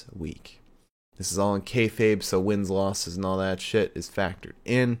this week. This is all in kayfabe, so wins, losses, and all that shit is factored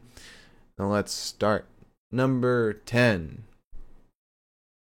in. Now let's start. Number 10.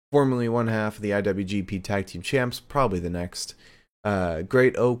 Formerly one half of the IWGP Tag Team Champs, probably the next.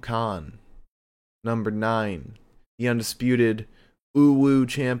 Great O-Khan. Number 9. The undisputed Uwu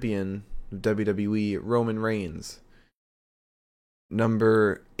champion of WWE, Roman Reigns.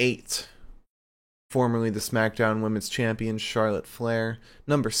 Number 8. Formerly the SmackDown Women's Champion, Charlotte Flair.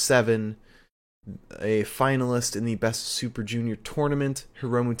 Number 7. A finalist in the Best Super Junior Tournament,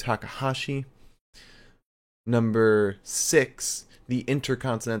 Hiromu Takahashi. Number 6. The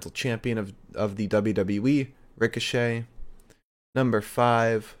Intercontinental Champion of the WWE, Ricochet. Number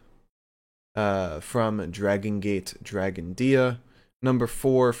 5, from Dragon Gate, Dragon Dia. Number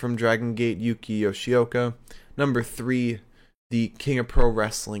 4, from Dragon Gate, Yuki Yoshioka. Number 3, the King of Pro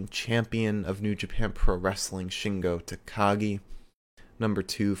Wrestling Champion of New Japan Pro Wrestling, Shingo Takagi. Number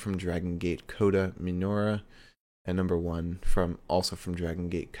 2, from Dragon Gate, Kota Minoura. And number 1, also from Dragon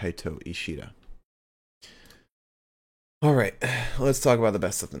Gate, Kaito Ishida. Alright, let's talk about the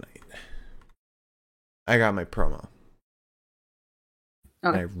best of the night. I got my promo. Okay.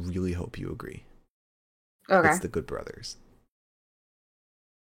 And I really hope you agree. Okay. It's the Good Brothers.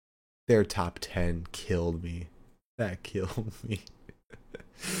 Their top 10 killed me. That killed me.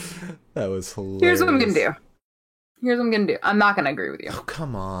 That was hilarious. Here's what I'm going to do. I'm not going to agree with you. Oh,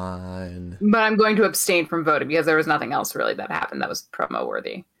 come on. But I'm going to abstain from voting because there was nothing else really that happened that was promo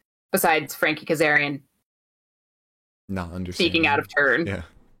worthy. Besides Frankie Kazarian not understanding. speaking out of turn. Yeah.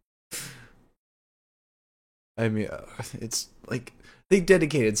 I mean, it's like they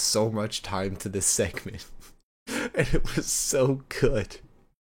dedicated so much time to this segment, and it was so good.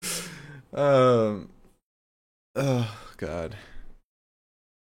 Oh God.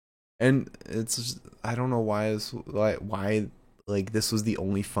 And it's just, I don't know why this was the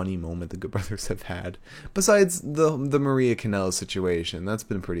only funny moment the Good Brothers have had, besides the Maria Kanellis situation. That's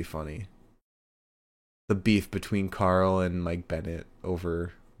been pretty funny. The beef between Carl and Mike Bennett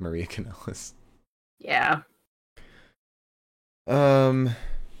over Maria Kanellis. Yeah. All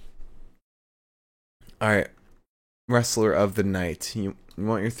right. Wrestler of the night. You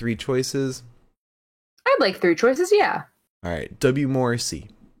want your 3 choices? I'd like 3 choices, yeah. All right. W. Morrissey,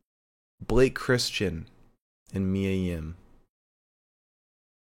 Blake Christian, and Mia Yim.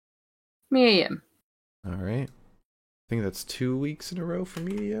 Mia Yim. All right. I think that's 2 weeks in a row for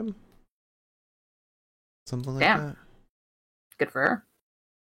Mia Yim. Something like that. Good for her.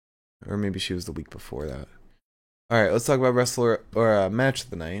 Or maybe she was the week before that. All right, let's talk about wrestler or match of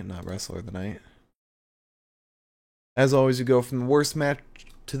the night, not wrestler of the night. As always, we go from the worst match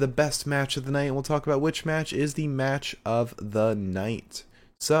to the best match of the night, and we'll talk about which match is the match of the night.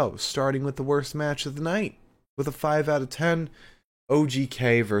 So, starting with the worst match of the night, with a 5 out of 10,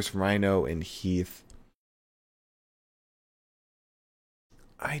 OGK versus Rhino and Heath.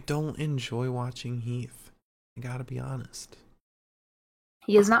 I don't enjoy watching Heath. I gotta be honest.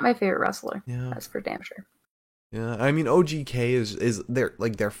 He is not my favorite wrestler. Yeah. That's for damn sure. Yeah, I mean OGK is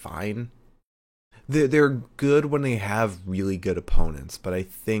they're fine. They're good when they have really good opponents, but I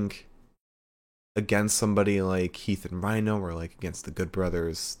think against somebody like Heath and Rhino or like against the Good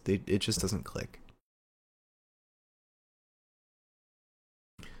Brothers, it just doesn't click.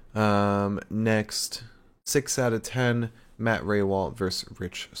 Next, 6 out of 10, Matt Raywalt versus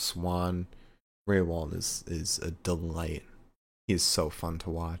Rich Swann. Raywalt is a delight. He is so fun to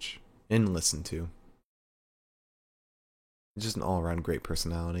watch and listen to. Just an all-around great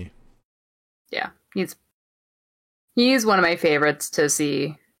personality. Yeah, he's one of my favorites to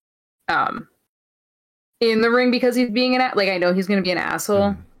see in the ring because he's being I know he's going to be an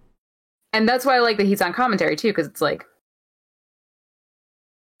asshole. And that's why I like that he's on commentary too, because it's like,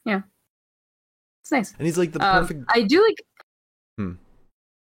 yeah, it's nice. And he's like the perfect. I do like.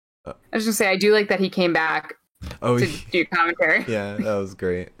 I was gonna say I do like that he came back to do commentary. Yeah, that was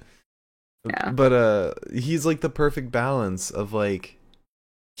great. Yeah. But he's like the perfect balance of like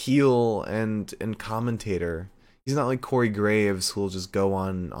heel and commentator. He's not like Corey Graves who will just go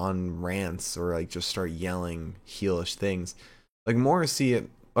on rants or like just start yelling heelish things. Like Morrissey,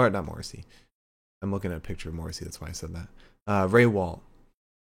 or not Morrissey. I'm looking at a picture of Morrissey. That's why I said that. Ray Walt.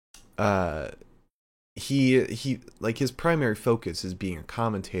 Uh, he like his primary focus is being a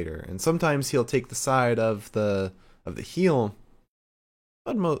commentator, and sometimes he'll take the side of the heel,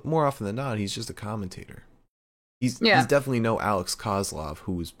 but more often than not, he's just a commentator. He's definitely no Alex Kozlov,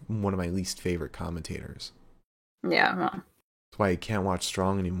 who's one of my least favorite commentators. Yeah, well, that's why I can't watch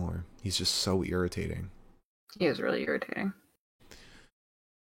Strong anymore. He's just so irritating. He is really irritating.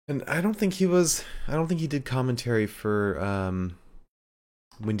 And I don't think he did commentary for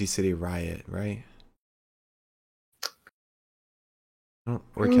Windy City Riot, right?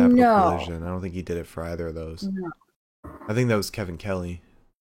 Or Capital Collision. I don't think he did it for either of those. No. I think that was Kevin Kelly.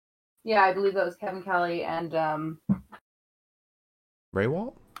 Yeah, I believe that was Kevin Kelly and Ray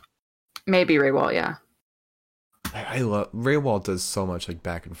Walt? Maybe Ray Walt, yeah. I love Ray Walt does so much like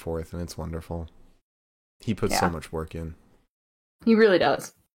back and forth, and it's wonderful. He puts so much work in. He really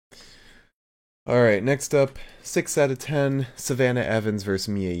does. All right, next up, 6 out of 10, Savannah Evans versus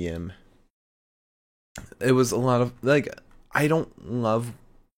Mia Yim. It was a lot of I don't love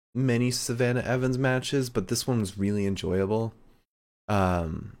many Savannah Evans matches, but this one was really enjoyable.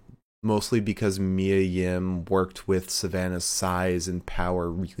 Mostly because Mia Yim worked with Savannah's size and power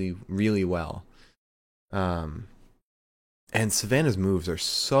really, really well. And Savannah's moves are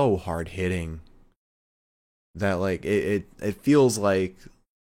so hard hitting that it feels like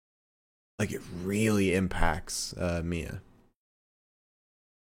it really impacts Mia.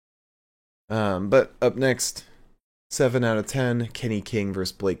 But up next, 7 out of 10, Kenny King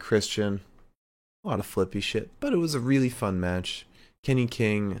versus Blake Christian. A lot of flippy shit, but it was a really fun match. Kenny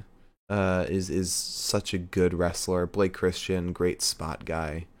King is such a good wrestler. Blake Christian, great spot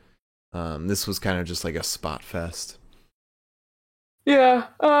guy. This was kind of just like a spot fest. Yeah,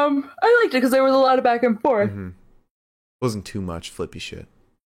 I liked it because there was a lot of back and forth. Mm-hmm. Wasn't too much flippy shit.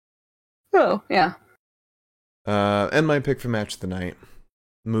 Oh, yeah. And my pick for match of the night,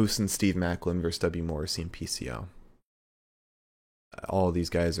 Moose and Steve Macklin versus W. Morrissey and PCO. All of these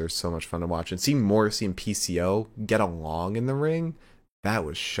guys are so much fun to watch. And seeing Morrissey and PCO get along in the ring, that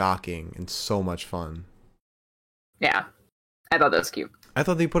was shocking and so much fun. Yeah, I thought that was cute. I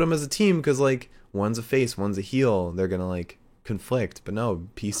thought they put them as a team because, one's a face, one's a heel. They're going to, conflict. But no,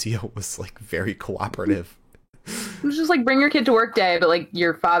 PCO was, very cooperative. It was just bring your kid to work day, but,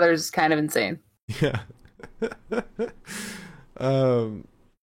 your father's kind of insane. Yeah.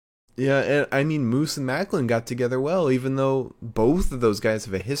 Yeah, and I mean, Moose and Macklin got together well, even though both of those guys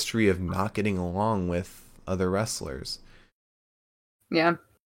have a history of not getting along with other wrestlers. Yeah.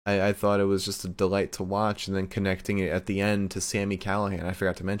 I thought it was just a delight to watch, and then connecting it at the end to Sami Callihan. I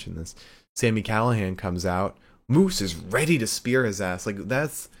forgot to mention this. Sami Callihan comes out. Moose is ready to spear his ass.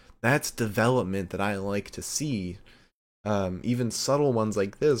 That's development that I like to see. Even subtle ones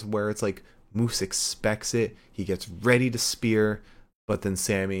like this, where it's Moose expects it. He gets ready to spear, but then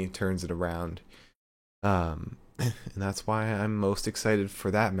Sami turns it around. And that's why I'm most excited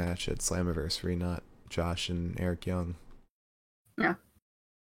for that match at Slammiversary, not Josh and Eric Young. Yeah.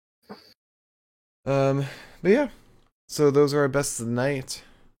 But yeah. So those are our best of the night.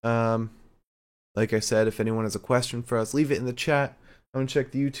 Like I said, if anyone has a question for us, leave it in the chat. I'm gonna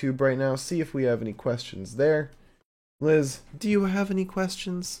check the YouTube right now, see if we have any questions there. Liz, do you have any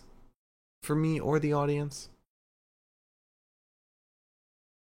questions for me or the audience?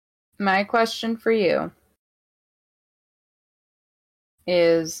 My question for you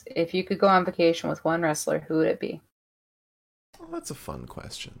is, if you could go on vacation with one wrestler, who would it be? Oh, that's a fun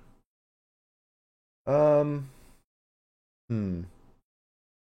question.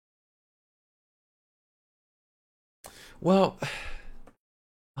 Well,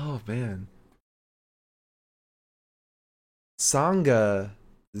 oh man. Sangha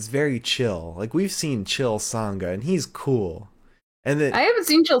is very chill. We've seen chill Sangha, and he's cool. And then I haven't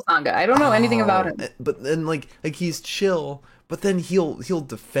seen Chill Sangha. I don't know anything about him. But then he's chill, but then he'll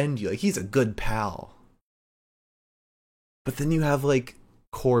defend you. He's a good pal. But then you have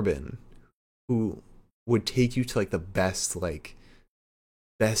Corbin, who would take you to the best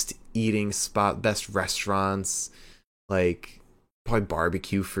eating spot, best restaurants, probably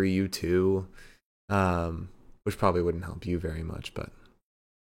barbecue for you too. Which probably wouldn't help you very much, but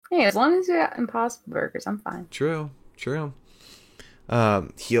hey, as long as you got Impossible Burgers, I'm fine. True.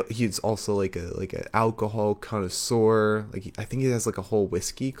 He's also an alcohol connoisseur. I think he has a whole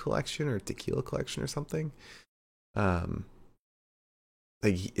whiskey collection or tequila collection or something.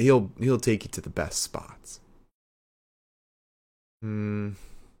 He'll take you to the best spots. I'll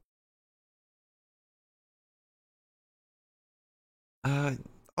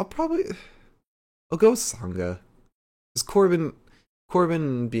go with Sangha. Because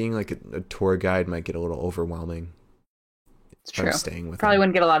Corbin being like a tour guide might get a little overwhelming. It's true. Staying with Probably him.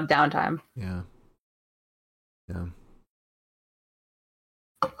 wouldn't get a lot of downtime. Yeah. Yeah.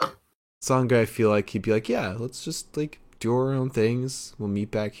 Song guy, I feel like he'd be like, yeah, let's just like do our own things. We'll meet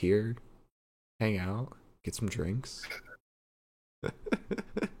back here, hang out, get some drinks.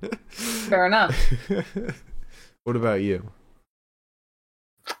 Fair enough. What about you?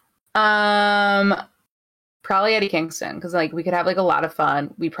 Probably Eddie Kingston, because like we could have like a lot of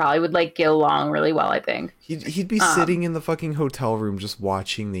fun. We probably would like get along really well, I think. He'd be sitting in the fucking hotel room just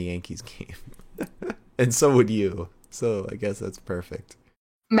watching the Yankees game. And so would you. So I guess that's perfect.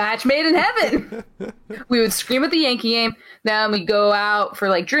 Match made in heaven. We would scream at the Yankee game, then we'd go out for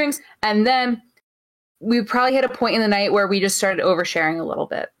like drinks, and then we probably hit a point in the night where we just started oversharing a little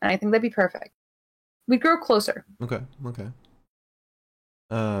bit. And I think that'd be perfect. We'd grow closer. Okay.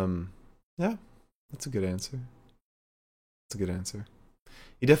 Yeah, that's a good answer.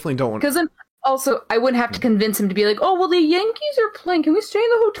 You definitely don't want... Because then also, I wouldn't have to convince him to be like, oh, well, the Yankees are playing. Can we stay in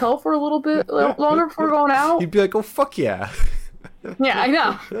the hotel for a little bit longer before going out? He'd be like, oh, fuck yeah. Yeah, I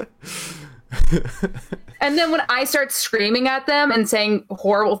know. And then when I start screaming at them and saying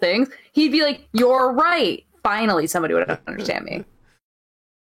horrible things, he'd be like, you're right. Finally, somebody would understand me.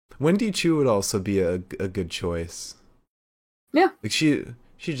 Wendy Chu would also be a good choice. Yeah. Like she'd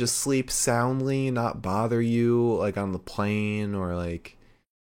just sleep soundly, not bother you, like on the plane or like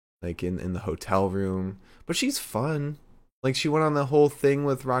in the hotel room. But she's fun. Like she went on the whole thing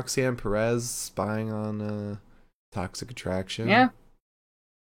with Roxanne Perez spying on Toxic Attraction. Yeah.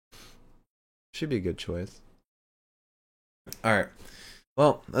 Should be a good choice. All right.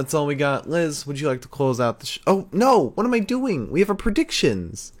 Well, that's all we got. Liz, would you like to close out the Oh, no! What am I doing? We have our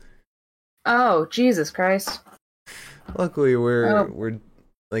predictions. Oh, Jesus Christ. Luckily, we're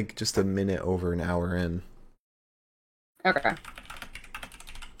like just a minute over an hour in. Okay.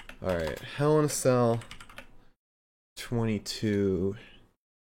 All right. Hell in a Cell 22.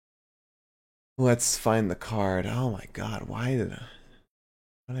 Let's find the card. Oh my god, why did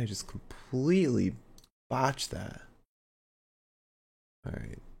I just completely botch that? All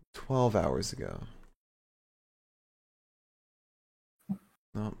right. 12 hours ago.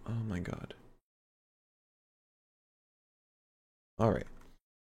 Oh my god. All right.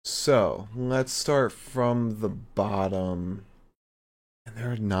 So, let's start from the bottom. And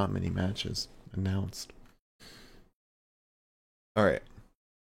there are not many matches announced. All right.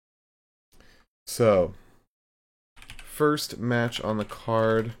 So, first match on the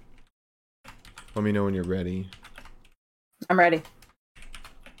card. Let me know when you're ready. I'm ready.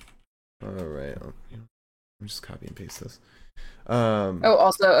 All right. Let me just copy and paste this.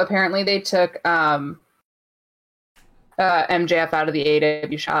 Also, apparently they took MJF out of the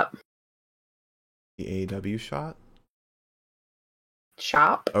AEW shop. The AEW shot?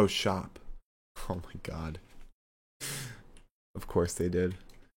 Shop? Oh, shop. Oh my god. Of course they did.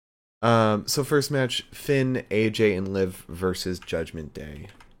 So first match, Finn, AJ, and Liv versus Judgment Day.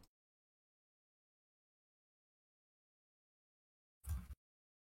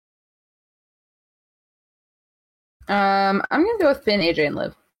 I'm gonna go with Finn, AJ, and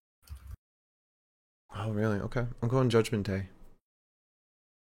Liv. Oh, really? Okay. I'm going Judgment Day.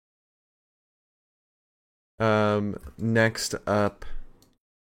 Next up,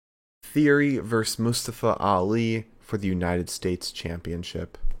 Theory versus Mustafa Ali for the United States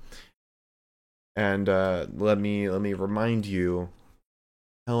Championship. And let me remind you,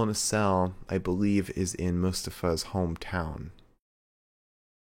 Hell in a Cell, I believe, is in Mustafa's hometown.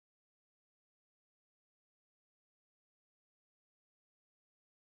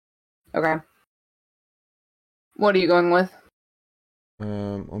 Okay. What are you going with?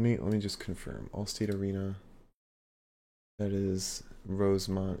 Let me just confirm. Allstate Arena. That is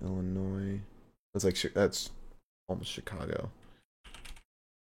Rosemont, Illinois. That's almost Chicago.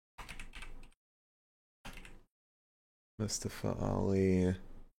 Mustafa Ali.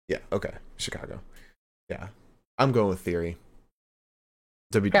 Yeah, okay. Chicago. Yeah. I'm going with Theory.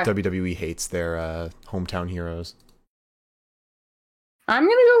 WWE hates their hometown heroes. I'm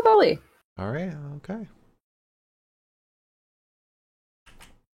gonna go with Ali. Alright, okay.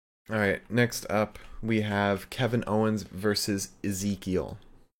 Alright, next up we have Kevin Owens versus Ezekiel.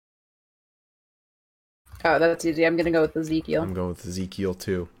 Oh, that's easy. I'm gonna go with Ezekiel. I'm going with Ezekiel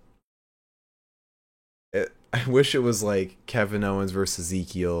too. I wish it was like Kevin Owens versus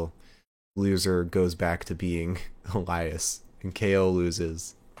Ezekiel. Loser goes back to being Elias, and KO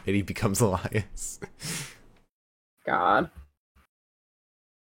loses, and he becomes Elias. God.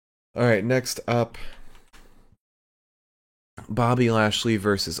 Alright, next up, Bobby Lashley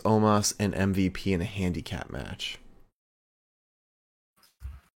versus Omos and MVP in a handicap match.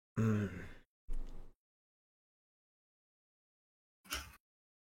 Mm.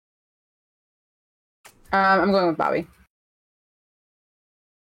 I'm going with Bobby.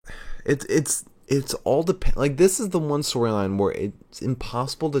 It's all depend. Like, this is the one storyline where it's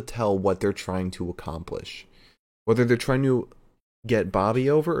impossible to tell what they're trying to accomplish, whether they're trying to get Bobby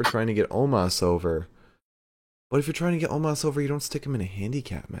over or trying to get Omos over. But if you're trying to get Omos over, you don't stick him in a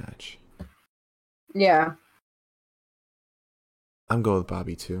handicap match. Yeah. I'm going with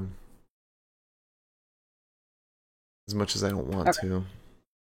Bobby too. As much as I don't want to.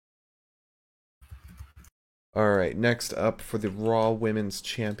 Alright, next up for the Raw Women's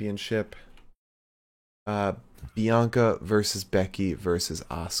Championship. Bianca versus Becky versus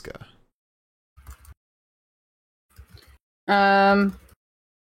Asuka. God,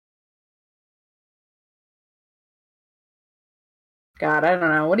 I don't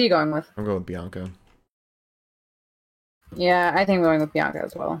know. What are you going with? I'm going with Bianca. Yeah, I think I'm going with Bianca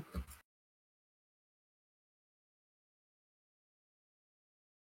as well.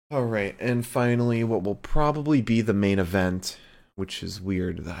 Alright, and finally, what will probably be the main event, which is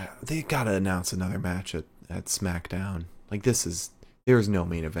weird. They gotta announce another match at SmackDown. Like, there's no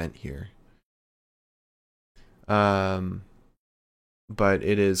main event here. But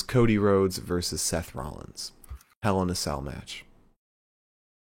it is Cody Rhodes versus Seth Rollins. Hell in a Cell match.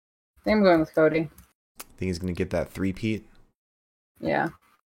 I think I'm going with Cody. Think he's gonna get that three-peat? Yeah.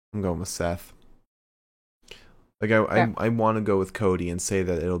 I'm going with Seth. Like, I want to go with Cody and say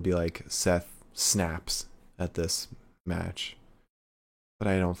that it'll be like Seth snaps at this match, but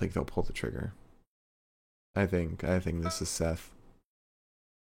I don't think they'll pull the trigger. I think this is Seth.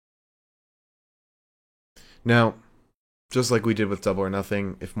 Now, just like we did with Double or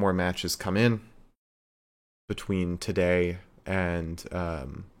Nothing, if more matches come in between today and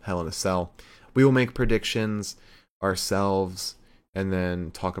Hell in a Cell, we will make predictions ourselves and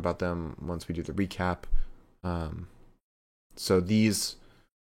then talk about them once we do the recap. So these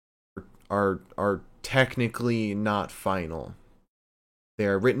are technically not final. They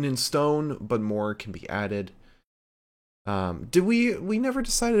are written in stone, but more can be added. Did we never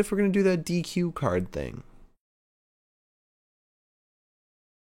decided if we're gonna do that DQ card thing,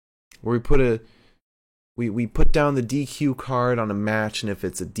 where we put down the DQ card on a match, and if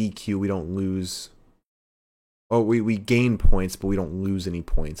it's a DQ, we don't lose. Oh, we gain points, but we don't lose any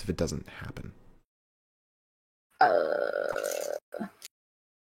points if it doesn't happen.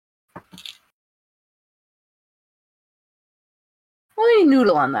 Let me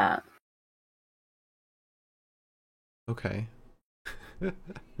noodle on that. Okay.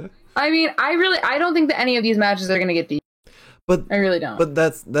 I mean, I don't think that any of these matches are gonna get DQ. But I really don't. But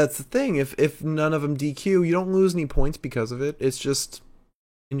that's the thing. If none of them DQ, you don't lose any points because of it. It's just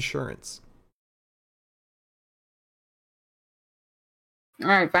insurance. All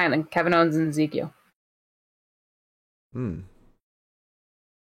right, fine then. Kevin Owens and Ezekiel.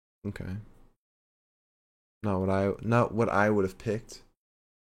 Okay. Not what I would have picked.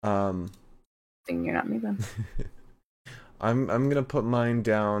 Think you're not me then. I'm gonna put mine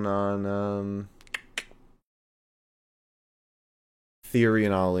down on Theory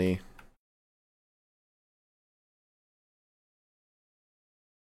and Ali.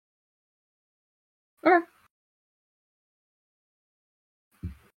 Okay.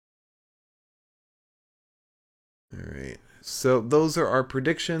 Alright. So those are our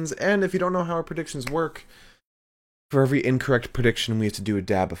predictions, and if you don't know how our predictions work, for every incorrect prediction we have to do a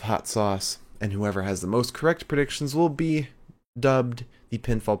dab of hot sauce, and whoever has the most correct predictions will be dubbed the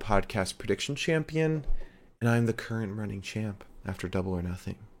Pinfall Podcast Prediction Champion, and I'm the current running champ after Double or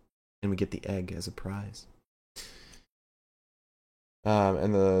Nothing. And we get the egg as a prize.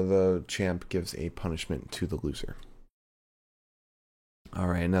 And the champ gives a punishment to the loser.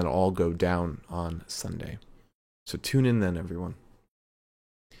 Alright, and that'll all go down on Sunday. So tune in then, everyone.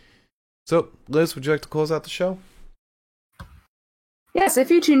 So, Liz, would you like to close out the show? Yes, if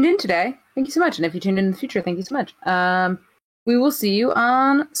you tuned in today, thank you so much. And if you tuned in the future, thank you so much. We will see you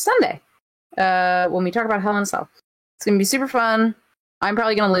on Sunday when we talk about Hell in a Cell. It's going to be super fun. I'm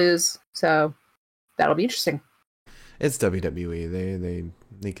probably going to lose, so that'll be interesting. It's WWE.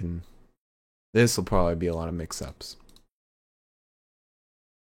 They can... This will probably be a lot of mix-ups.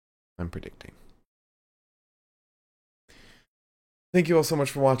 I'm predicting. Thank you all so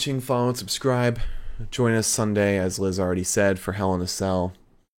much for watching. Follow and subscribe. Join us Sunday, as Liz already said, for Hell in a Cell.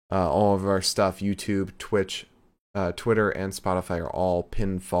 All of our stuff, YouTube, Twitch, Twitter, and Spotify are all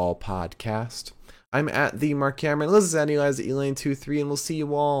Pinfall Podcast. I'm at the Mark Cameron. Liz is at Eli's at Elaine23, and we'll see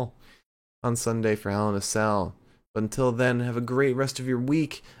you all on Sunday for Hell in a Cell. But until then, have a great rest of your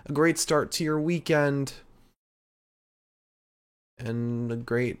week, a great start to your weekend, and a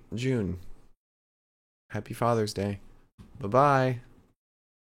great June. Happy Father's Day. Bye-bye.